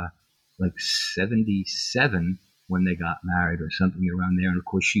was like 77 when they got married, or something around there. And of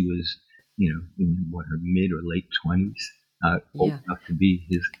course, she was, in her mid or late 20s, old enough to be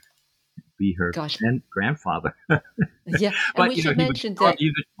her grandfather. Yeah, but we should mention that he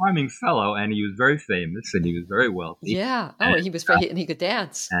was a charming fellow, and he was very famous, and he was very wealthy. Yeah. Oh, and he was and he could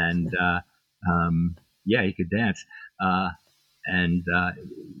dance. And he could dance. And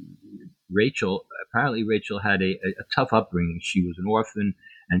Rachel had a tough upbringing. She was an orphan,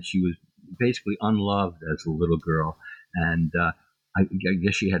 and she was basically unloved as a little girl. And I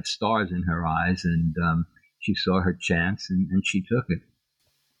guess she had stars in her eyes, and she saw her chance, and she took it.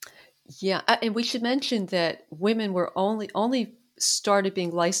 Yeah, and we should mention that women were only started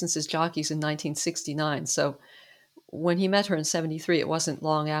being licensed as jockeys in 1969. So when he met her in 73, it wasn't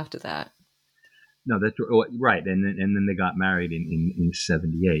long after that. No, that's right. And then they got married in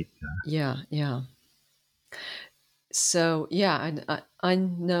 78. Yeah. So, an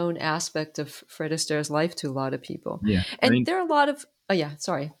unknown aspect of Fred Astaire's life to a lot of people. Yeah. And there are a lot of,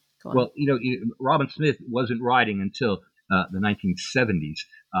 sorry. Go on. Well, Robin Smith wasn't riding until the 1970s.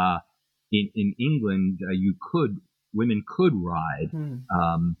 In England, women could ride.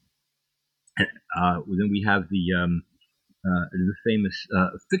 Then we have the famous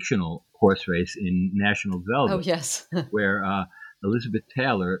fictional horse race in National Velvet. Oh, yes. where Elizabeth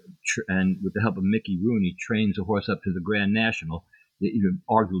Taylor, and with the help of Mickey Rooney, trains a horse up to the Grand National,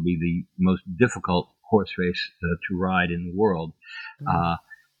 arguably the most difficult horse race to ride in the world.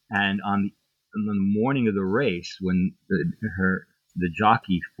 And on the morning of the race, when the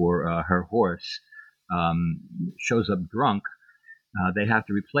jockey for her horse shows up drunk, they have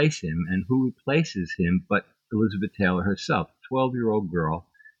to replace him. And who replaces him but Elizabeth Taylor herself, 12-year-old girl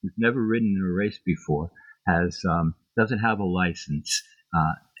who's never ridden in a race before, doesn't have a license,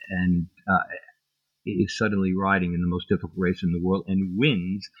 and is suddenly riding in the most difficult race in the world and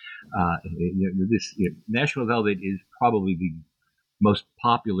wins. National Velvet is probably the most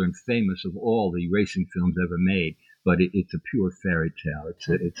popular and famous of all the racing films ever made, but it's a pure fairy tale.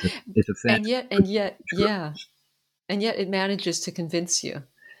 It's a fantasy. And yet it manages to convince you.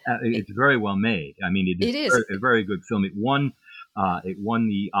 It's very well made. I mean, it is a very good film. It won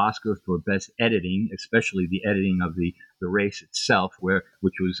the Oscar for best editing, especially the editing of the race itself,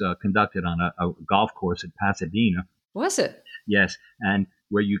 which was conducted on a golf course at Pasadena. Was it? Yes, and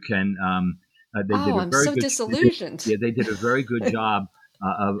where you can. I'm so disillusioned. They did a very good job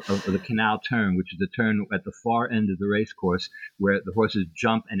of the canal turn, which is the turn at the far end of the race course, where the horses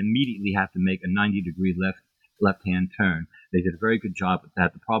jump and immediately have to make a 90-degree left-hand turn. They did a very good job at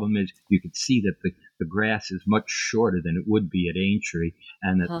that. The problem is you could see that the grass is much shorter than it would be at Aintree,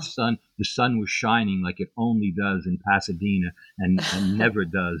 and that the sun was shining like it only does in Pasadena and never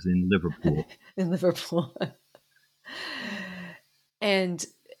does in Liverpool. And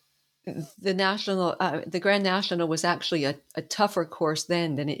the Grand National was actually a tougher course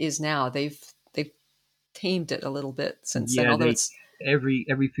then than it is now. They've tamed it a little bit since then. Although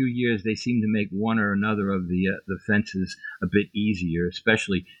every few years they seem to make one or another of the fences a bit easier,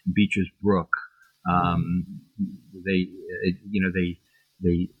 especially Beecher's Brook. They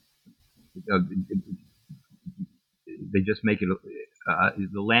just make it.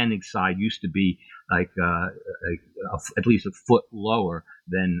 The landing side used to be at least a foot lower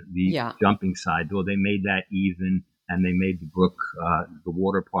than the jumping side. Though they made that even, and they made the brook, the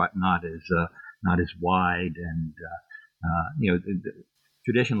water part, not as wide, and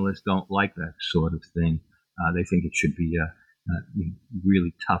traditionalists don't like that sort of thing. They think it should be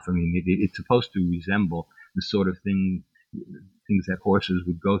really tough. I mean, it's supposed to resemble the sort of things that horses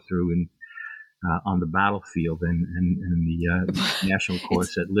would go through on the battlefield, and the national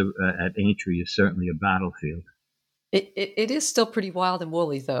course at Aintree is certainly a battlefield. It is still pretty wild and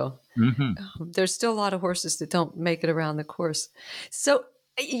woolly, though. Mm-hmm. There's still a lot of horses that don't make it around the course. So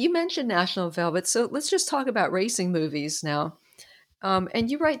you mentioned National Velvet, so let's just talk about racing movies now. And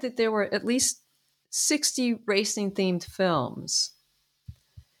you write that there were at least 60 racing-themed films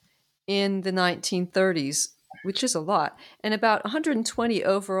in the 1930s, which is a lot, and about 120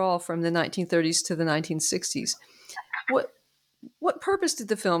 overall from the 1930s to the 1960s. What purpose did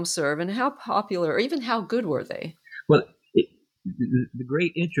the film serve, and how popular, or even how good were they? Well, the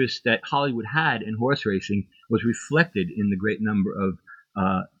great interest that Hollywood had in horse racing was reflected in the great number of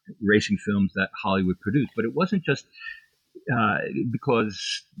racing films that Hollywood produced. But it wasn't just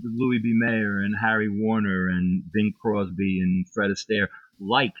because Louis B. Mayer and Harry Warner and Bing Crosby and Fred Astaire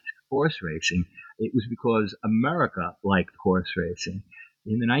liked horse racing. It was because America liked horse racing.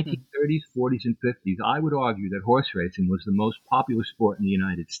 In the 1930s, 40s, and 50s, I would argue that horse racing was the most popular sport in the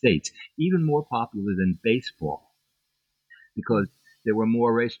United States, even more popular than baseball, because there were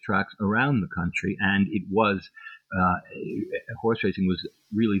more racetracks around the country, and it was horse racing was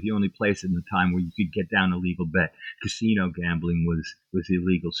really the only place in the time where you could get down a legal bet. Casino gambling was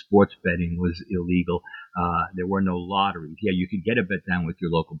illegal. Sports betting was illegal. There were no lotteries. Yeah, you could get a bet down with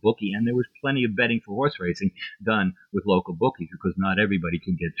your local bookie, and there was plenty of betting for horse racing done with local bookies, because not everybody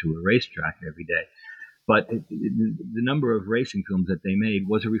could get to a racetrack every day. But the number of racing films that they made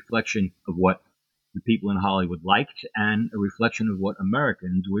was a reflection of what the people in Hollywood liked, and a reflection of what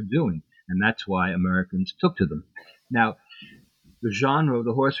Americans were doing. And that's why Americans took to them. Now, the genre of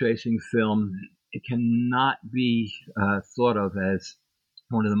the horse racing film, it cannot be thought of as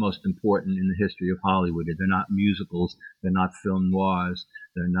one of the most important in the history of Hollywood. They're not musicals. They're not film noirs.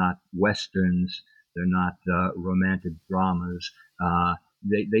 They're not westerns. They're not romantic dramas.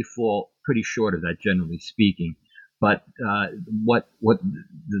 They fall pretty short of that, generally speaking. But what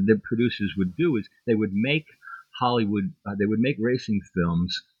the producers would do is they would make racing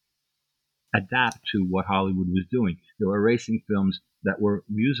films adapt to what Hollywood was doing. There were racing films that were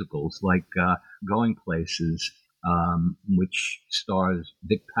musicals, like Going Places, which stars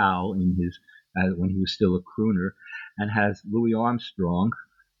Dick Powell in his when he was still a crooner, and has Louis Armstrong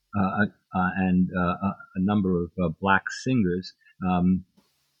and a number of black singers.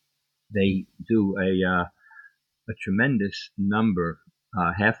 They do a tremendous number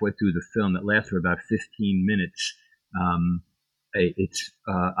halfway through the film that lasts for about 15 minutes. I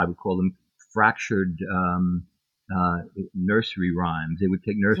would call them fractured nursery rhymes. They would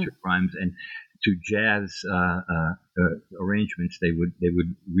take nursery rhymes, and to jazz arrangements, they would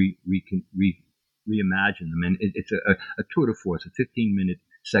reimagine them. And it's a tour de force, a 15-minute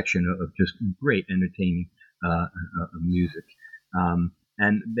section of just great entertaining music.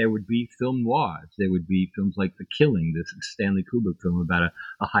 And there would be film noirs. There would be films like The Killing, this Stanley Kubrick film about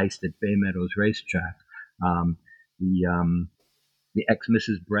a heist at Bay Meadows Racetrack. The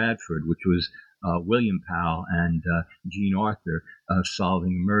Ex-Mrs. Bradford, which was William Powell and Jean Arthur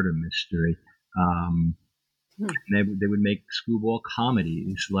solving a murder mystery. They would make screwball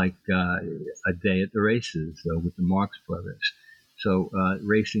comedies like A Day at the Races with the Marx Brothers. So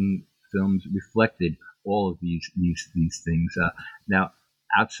racing films reflected all of these things. Now,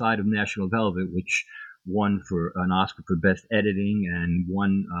 outside of National Velvet, which won for an Oscar for Best Editing and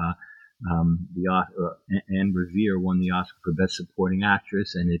won Anne Revere won the Oscar for Best Supporting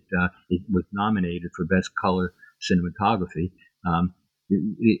Actress, and it was nominated for Best Color Cinematography.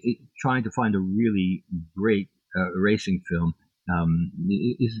 Trying to find a really great racing film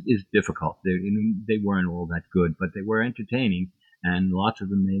is difficult. They weren't all that good, but they were entertaining, and lots of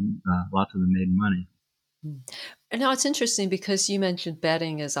them made money. And now it's interesting because you mentioned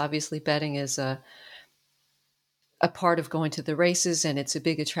betting is a part of going to the races, and it's a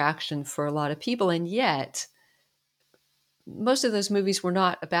big attraction for a lot of people. And yet, most of those movies were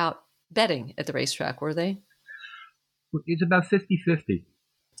not about betting at the racetrack, were they? It's about 50-50.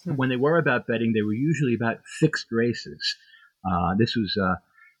 When they were about betting, they were usually about fixed races. This was a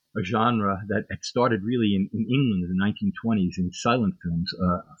genre that had started really in England in the 1920s in silent films.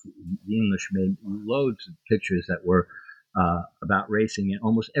 The English made loads of pictures that were about racing, and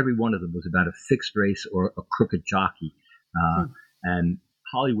almost every one of them was about a fixed race or a crooked jockey. And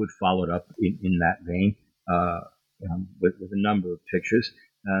Hollywood followed up in that vein with a number of pictures.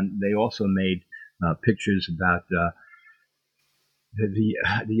 And they also made pictures about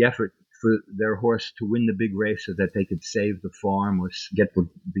the effort for their horse to win the big race so that they could save the farm or get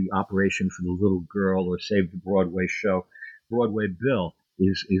the operation for the little girl or save the Broadway show. Broadway Bill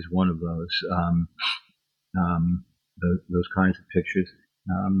is one of those those kinds of pictures.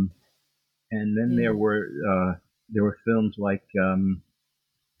 And then there were films like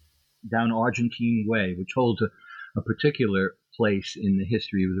Down Argentine Way, which holds a particular place in the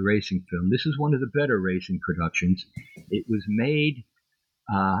history of the racing film. This is one of the better racing productions. It was made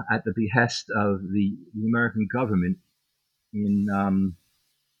at the behest of the American government in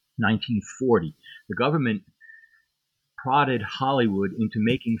 1940. The government prodded Hollywood into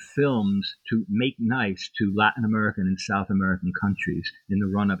making films to make nice to Latin American and South American countries in the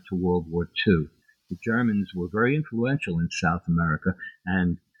run-up to World War II. The Germans were very influential in South America,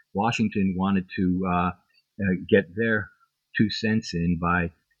 and Washington wanted to get their 2 cents in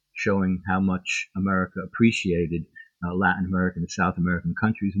by showing how much America appreciated Latin American and South American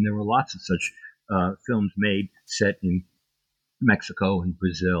countries. And there were lots of such films made set in Mexico and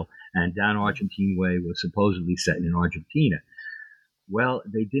Brazil, and Down Argentine Way was supposedly set in Argentina. Well,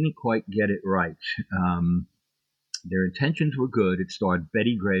 they didn't quite get it right. Their intentions were good. It starred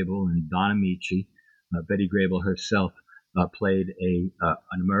Betty Grable and Don Amici. Betty Grable herself played an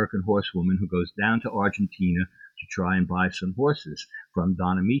American horsewoman who goes down to Argentina to try and buy some horses from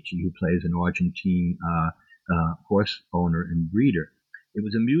Don Amici, who plays an Argentine horse owner and breeder. It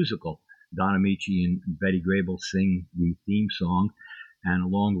was a musical. Don Amici and Betty Grable sing the theme song, and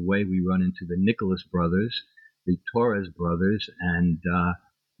along the way we run into the Nicholas brothers, the Torres brothers, and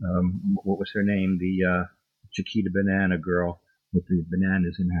what was her name? The Chiquita Banana girl with the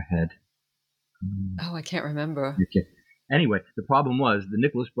bananas in her head. Oh, I can't remember. Okay. Anyway, the problem was the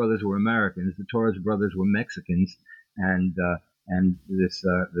Nicholas brothers were Americans, the Torres brothers were Mexicans, and this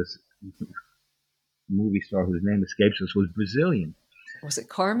movie star whose name escapes us was Brazilian. Was it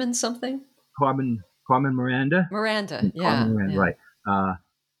Carmen something? Carmen Miranda? Miranda, yeah. Carmen Miranda, yeah. right.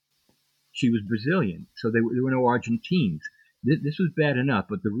 She was Brazilian, so there were no Argentines. This was bad enough,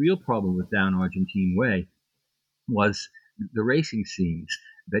 but the real problem with Down Argentine Way was the racing scenes.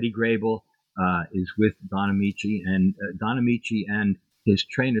 Betty Grable is with Don Amici, and Don Amici and his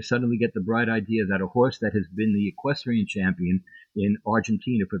trainer suddenly get the bright idea that a horse that has been the equestrian champion in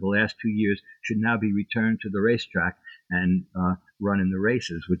Argentina for the last 2 years should now be returned to the racetrack and run in the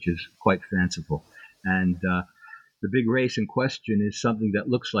races, which is quite fanciful. And the big race in question is something that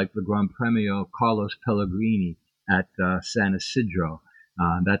looks like the Gran Premio Carlos Pellegrini at San Isidro.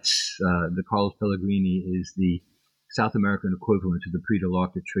 That's the Carlos Pellegrini is the South American equivalent to the Prix de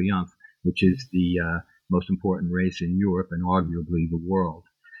l'Arc de Triomphe, which is the most important race in Europe and arguably the world.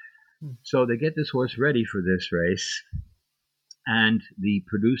 So they get this horse ready for this race, and the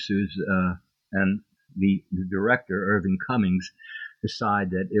producers and the director, Irving Cummings, decide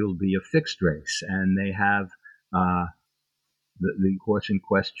that it'll be a fixed race, and they have the horse in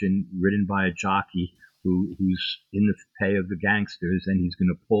question ridden by a jockey who's in the pay of the gangsters, and he's going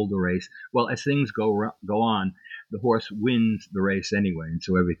to pull the race. Well, as things go on, the horse wins the race anyway, and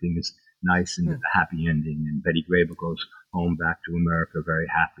so everything is nice and a happy ending, and Betty Grable goes home back to America very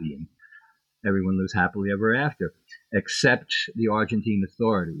happy, and everyone lives happily ever after, except the Argentine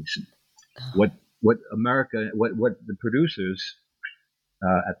authorities. What the producers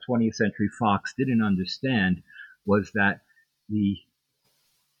at 20th Century Fox didn't understand was that the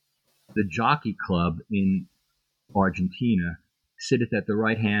jockey club in Argentina sitteth at the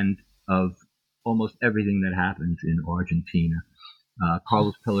right hand of almost everything that happens in Argentina.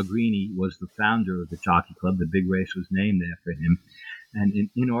 Carlos Pellegrini was the founder of the jockey club. The big race was named after him. And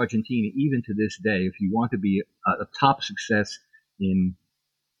in Argentina, even to this day, if you want to be a top success in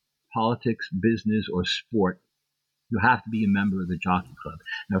politics, business, or sport, you have to be a member of the jockey club.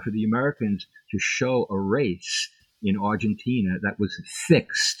 Now, for the Americans to show a race in Argentina that was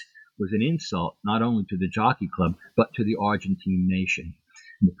fixed was an insult not only to the jockey club, but to the Argentine nation.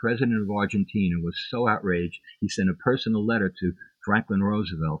 And the president of Argentina was so outraged, he sent a personal letter to Franklin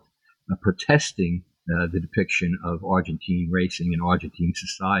Roosevelt protesting the depiction of Argentine racing and Argentine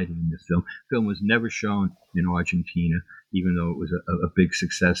society in this film. The film was never shown in Argentina, even though it was a big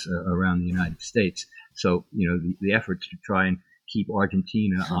success around the United States. So, the efforts to try and keep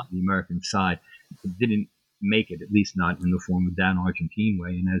Argentina on the American side didn't make it, at least not in the form of Down Argentine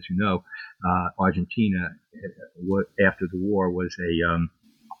Way. And as you know, Argentina, after the war, was a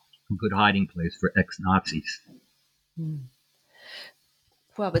good hiding place for ex-Nazis.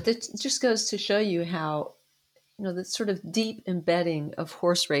 Well, but this just goes to show you how, the sort of deep embedding of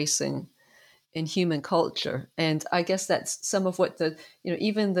horse racing in human culture. And I guess that's some of what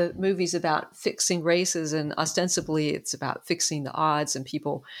even the movies about fixing races, and ostensibly it's about fixing the odds and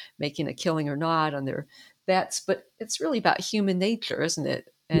people making a killing or not on their bets, but it's really about human nature, isn't it?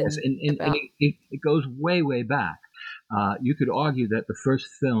 Yes, And and about it goes way, way back. You could argue that the first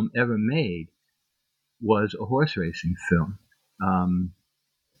film ever made was a horse racing film.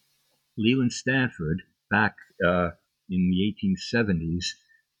 Leland Stanford, back in the 1870s,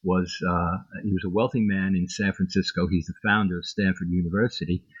 he was a wealthy man in San Francisco. He's the founder of Stanford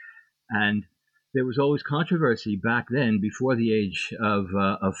University, and there was always controversy back then, before the age of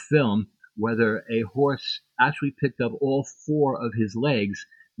film, whether a horse actually picked up all four of his legs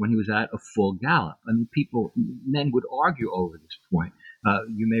when he was at a full gallop. I mean, men would argue over this point.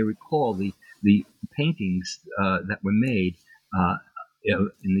 You may recall the paintings that were made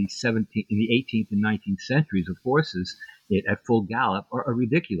in the 18th and 19th centuries of horses at full gallop are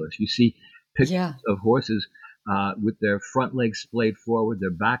ridiculous. You see pictures of horses with their front legs splayed forward,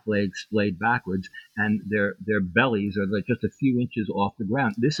 their back legs splayed backwards, and their bellies are like just a few inches off the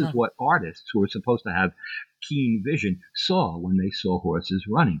ground. This is what artists, who are supposed to have keen vision, saw when they saw horses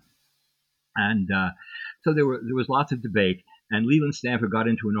running. And so there was lots of debate. And Leland Stanford got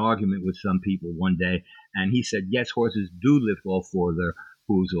into an argument with some people one day, and he said, yes, horses do lift all four of their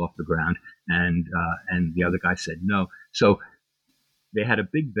hooves off the ground. And the other guy said no. So they had a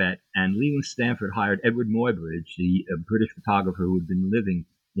big bet, and Leland Stanford hired Edward Muybridge, the British photographer who had been living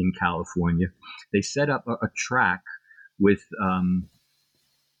in California. They set up a track with a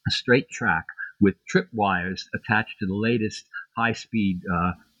straight track with tripwires attached to the latest high-speed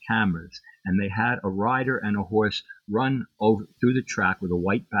cameras. And they had a rider and a horse run over through the track with a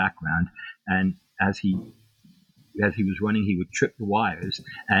white background. And as he was running, he would trip the wires,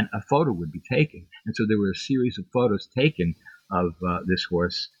 and a photo would be taken. And so there were a series of photos taken of this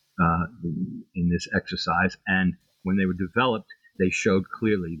horse in this exercise. And when they were developed, they showed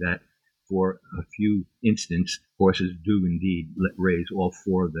clearly that for a few instants, horses do indeed raise all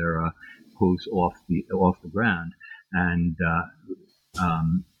four of their hooves off the ground. And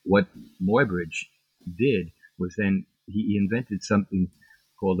what Muybridge did was then he invented something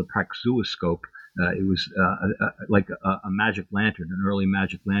called a praxeoscope. It was like a magic lantern, an early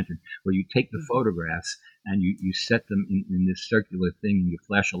magic lantern, where you take the photographs and you set them in this circular thing, and you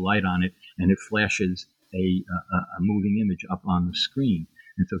flash a light on it, and it flashes a moving image up on the screen.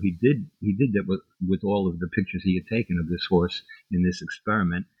 And so he did that with all of the pictures he had taken of this horse in this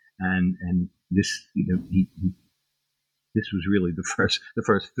experiment, and this this was really the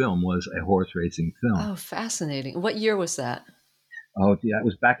first film was a horse racing film. Oh, fascinating! What year was that? Oh, yeah, it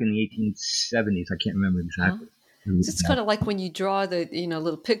was back in the 1870s. I can't remember exactly. It's kind of like when you draw the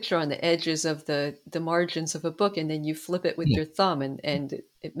little picture on the edges of the margins of a book, and then you flip it with your thumb, and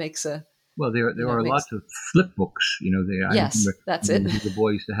it makes a. Well, there are lots of flip books. Yes, that's it. The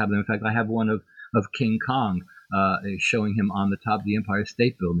boy used to have them. In fact, I have one of King Kong, showing him on the top of the Empire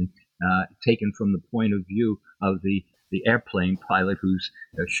State Building, taken from the point of view of the airplane pilot who's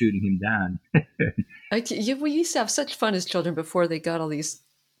shooting him down. We used to have such fun as children before they got all these.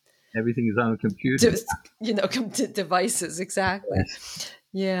 Everything is on a computer. Devices, exactly. Yes.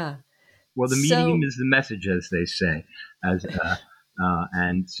 Yeah. Well, the medium is the message, as they say,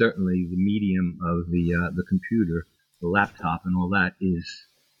 and certainly the medium of the computer, the laptop, and all that is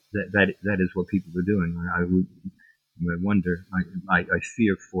that is what people are doing. I wonder. I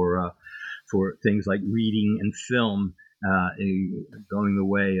fear for things like reading and film going the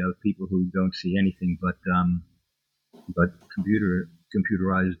way of people who don't see anything but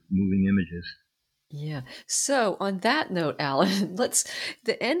computerized moving images. Yeah. So on that note, Alan,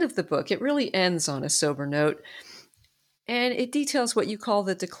 the end of the book, it really ends on a sober note. And it details what you call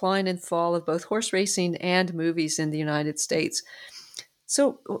the decline and fall of both horse racing and movies in the United States.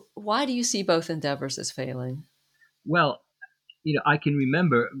 So why do you see both endeavors as failing? Well, I can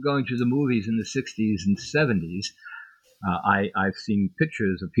remember going to the movies in the 60s and 70s. I've seen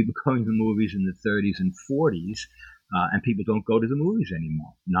pictures of people going to the movies in the 30s and 40s, and people don't go to the movies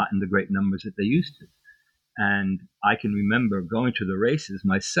anymore, not in the great numbers that they used to. And I can remember going to the races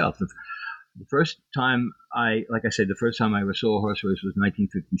myself. The first time I ever saw a horse race was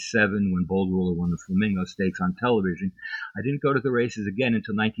 1957 when Bold Ruler won the Flamingo Stakes on television. I didn't go to the races again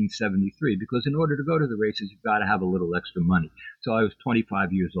until 1973 because in order to go to the races, you've got to have a little extra money. So I was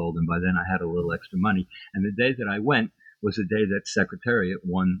 25 years old, and by then I had a little extra money. And the day that I went was the day that Secretariat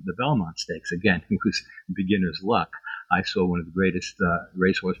won the Belmont Stakes. Again, it was beginner's luck. I saw one of the greatest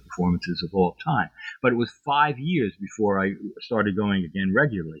racehorse performances of all time. But it was 5 years before I started going again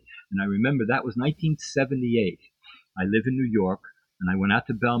regularly. And I remember that was 1978. I live in New York. and I went out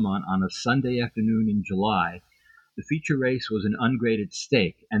to Belmont on a Sunday afternoon in July. The feature race was an ungraded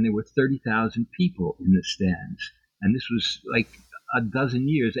stake, and there were 30,000 people in the stands. And this was like a dozen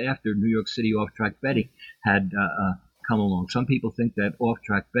years after New York City off-track betting had come along. Some people think that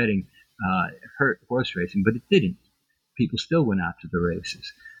off-track betting hurt horse racing, but it didn't. People still went out to the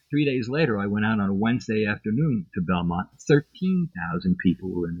races. 3 days later, I went out on a Wednesday afternoon to Belmont. 13,000 people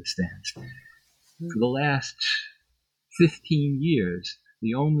were in the stands. For the last 15 years,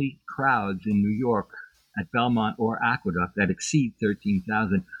 the only crowds in New York at Belmont or Aqueduct that exceed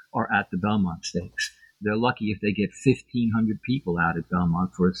 13,000 are at the Belmont Stakes. They're lucky if they get 1,500 people out at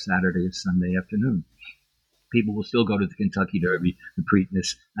Belmont for a Saturday or Sunday afternoon. People will still go to the Kentucky Derby, the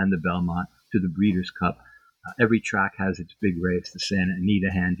Preakness, and the Belmont, to the Breeders' Cup. Every track has its big race: the Santa Anita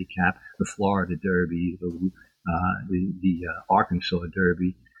Handicap, the Florida Derby, the Arkansas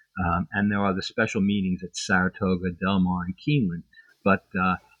Derby, and there are the special meetings at Saratoga, Del Mar, and Keeneland. But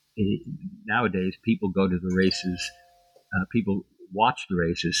nowadays, people go to the races. People watch the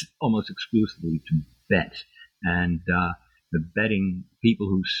races almost exclusively to bet, and the betting people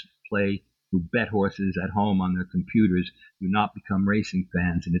who bet horses at home on their computers do not become racing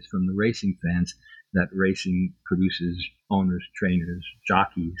fans, and it's from the racing fans that racing produces owners, trainers,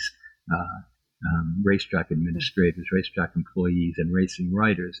 jockeys, racetrack administrators, racetrack employees, and racing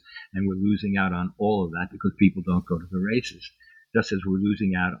writers. And we're losing out on all of that because people don't go to the races, just as we're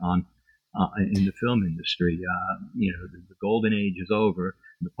losing out on in the film industry. The golden age is over,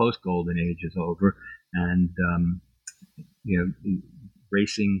 the post-golden age is over, and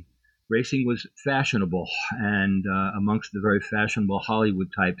racing was fashionable, and amongst the very fashionable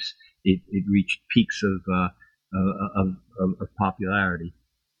Hollywood types, it reached peaks of popularity,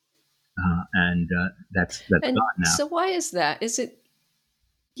 and that's gone now. So why is that? Is it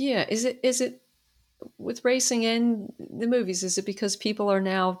with racing and the movies? Is it because people are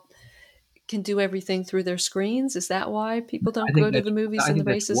now can do everything through their screens? Is that why people don't go to the movies and the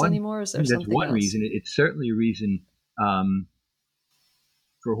races anymore? Is there something else? That's one reason. It's certainly a reason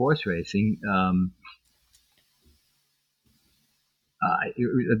for horse racing.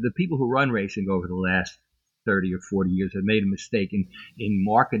 The people who run racing over the last 30 or 40 years have made a mistake in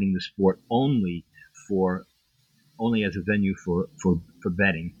marketing the sport only as a venue for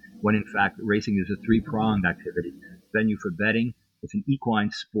betting, when in fact racing is a three-pronged activity. Venue for betting. It's an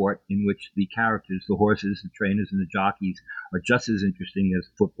equine sport in which the characters, the horses, the trainers, and the jockeys are just as interesting as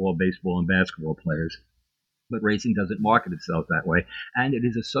football, baseball, and basketball players. But racing doesn't market itself that way, and it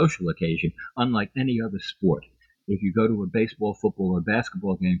is a social occasion, unlike any other sport. If you go to a baseball, football, or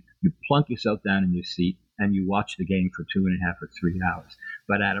basketball game, you plunk yourself down in your seat and you watch the game for 2.5 or 3 hours.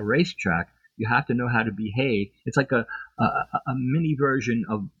 But at a racetrack, you have to know how to behave. It's like a mini version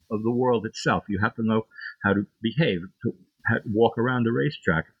of the world itself. You have to know how to behave, to walk around the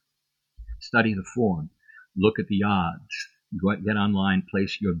racetrack, study the form, look at the odds, get online,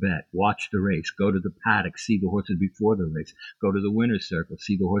 place your bet, watch the race, go to the paddock, see the horses before the race, go to the winner's circle,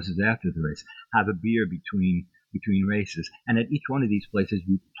 see the horses after the race, have a beer between races. And at each one of these places,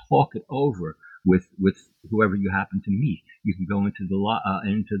 you talk it over with whoever you happen to meet. You can go into the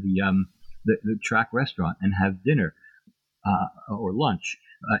track restaurant and have dinner or lunch.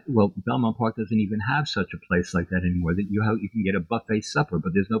 Well, Belmont Park doesn't even have such a place like that anymore. That you can get a buffet supper,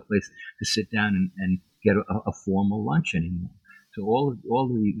 but there's no place to sit down and get a formal lunch anymore. So all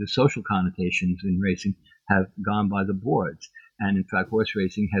the social connotations in racing have gone by the boards, and in fact, horse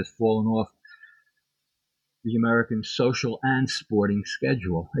racing has fallen off the American social and sporting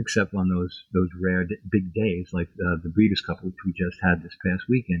schedule, except on those rare big days like the Breeders' Cup, which we just had this past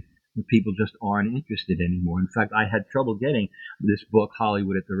weekend. The people just aren't interested anymore. In fact, I had trouble getting this book,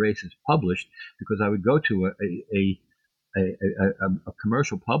 Hollywood at the Races, published because I would go to a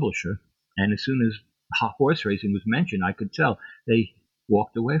commercial publisher, and as soon as horse racing was mentioned, I could tell they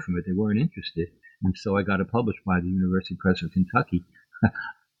walked away from it. They weren't interested. And so I got it published by the University Press of Kentucky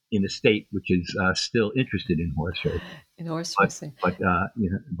in a state which is still interested in horse racing. In horse racing. But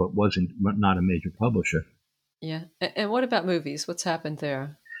not a major publisher. Yeah. And what about movies? What's happened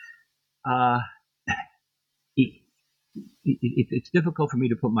there? It's difficult for me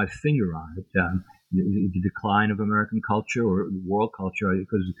to put my finger on it. The decline of American culture or world culture,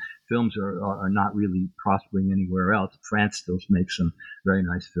 because films are not really prospering anywhere else. France still makes some very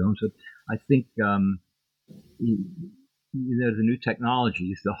nice films, but I think the new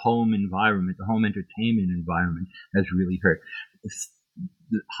technologies, the home environment, the home entertainment environment has really hurt.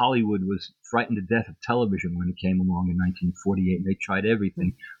 Hollywood was frightened to death of television when it came along in 1948. And they tried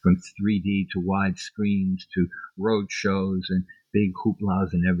everything from 3D to wide screens to road shows and big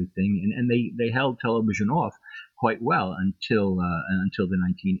hooplas and everything. And they held television off. quite well until the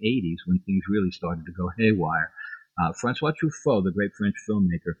 1980s, when things really started to go haywire. Francois Truffaut, the great French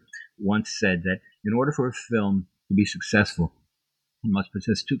filmmaker, once said that in order for a film to be successful, it must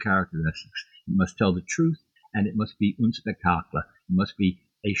possess two characteristics. It must tell the truth, and it must be un spectacle. It must be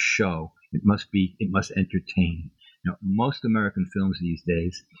a show. It must entertain. Now, most American films these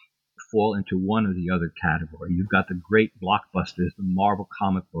days fall into one or the other category. You've got the great blockbusters, the Marvel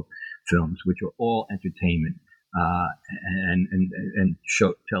comic book films, which are all entertainment and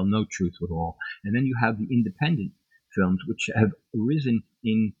tell no truth at all. And then you have the independent films, which have arisen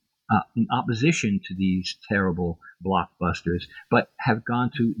in opposition to these terrible blockbusters, but have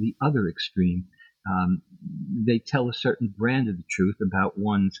gone to the other extreme. They tell a certain brand of the truth about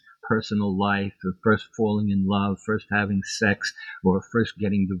one's personal life, or first falling in love, first having sex, or first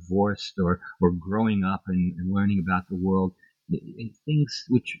getting divorced, or growing up and learning about the world. Things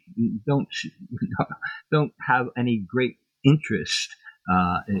which don't have any great interest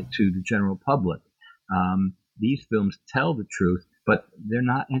to the general public. These films tell the truth, but they're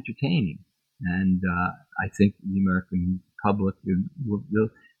not entertaining. And I think the American public,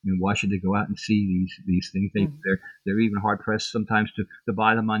 why should they go out and see these things? They're even hard pressed sometimes to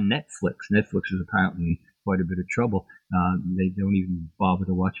buy them on Netflix. Netflix is apparently in quite a bit of trouble. They don't even bother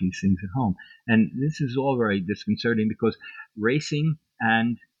to watch these things at home. And this is all very disconcerting, because racing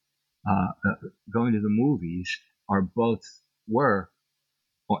and going to the movies were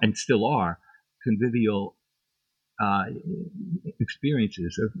and still are convivial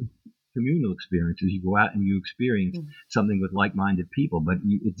experiences, communal experiences. You go out and you experience something with like-minded people, but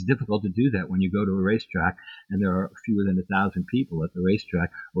it's difficult to do that when you go to a racetrack and there are fewer than 1,000 people at the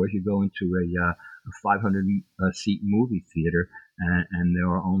racetrack, or if you go into a 500-seat movie theater and there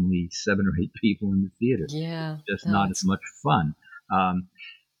are only 7 or 8 people in the theater. Yeah, it's just not as much fun.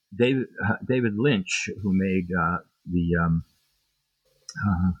 David Lynch, who made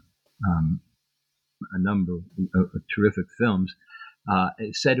a number of terrific films,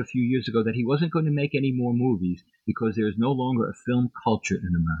 said a few years ago that he wasn't going to make any more movies because there is no longer a film culture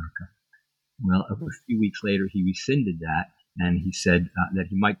in America. Well, a few weeks later, he rescinded that, and he said that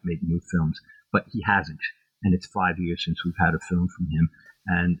he might make new films, but he hasn't. And it's 5 years since we've had a film from him.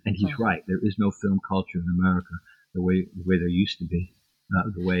 And he's right. There is no film culture in America the way there used to be,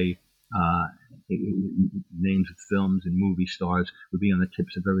 the way names of films and movie stars would be on the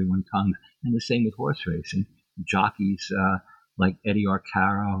tips of everyone's tongue. And the same with horse racing. Jockeys like Eddie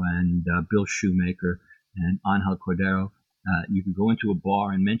Arcaro and Bill Shoemaker and Angel Cordero. You could go into a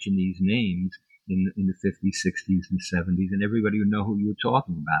bar and mention these names in the 50s, 60s, and 70s, and everybody would know who you were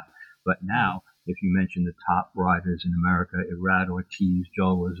talking about. But now, if you mention the top riders in America, Irad Ortiz,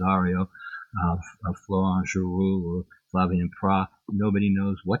 Joel Rosario, Florent Geroux, or Flavien Prat, nobody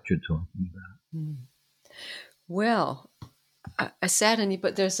knows what you're talking about. Well, I sadden you,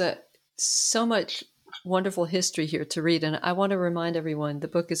 but there's so much wonderful history here to read. And I want to remind everyone, the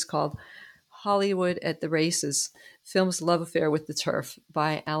book is called Hollywood at the Races, Film's Love Affair with the Turf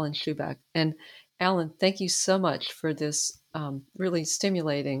by Alan Schuback. And Alan, thank you so much for this really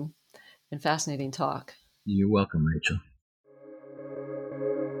stimulating and fascinating talk. You're welcome, Rachel.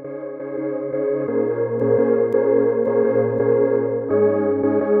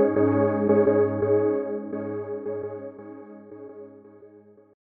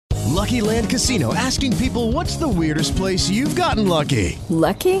 Lucky Land Casino, asking people, what's the weirdest place you've gotten lucky?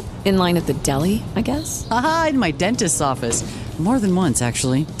 Lucky? In line at the deli, I guess? Aha, in my dentist's office. More than once,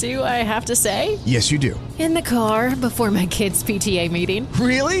 actually. Do I have to say? Yes, you do. In the car before my kids' PTA meeting.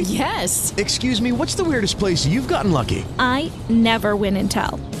 Really? Yes. Excuse me, what's the weirdest place you've gotten lucky? I never win and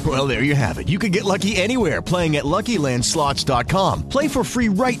tell. Well, there you have it. You can get lucky anywhere, playing at LuckyLandSlots.com. Play for free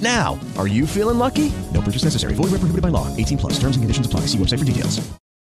right now. Are you feeling lucky? No purchase necessary. Void where prohibited by law. 18+. Terms and conditions apply. See website for details.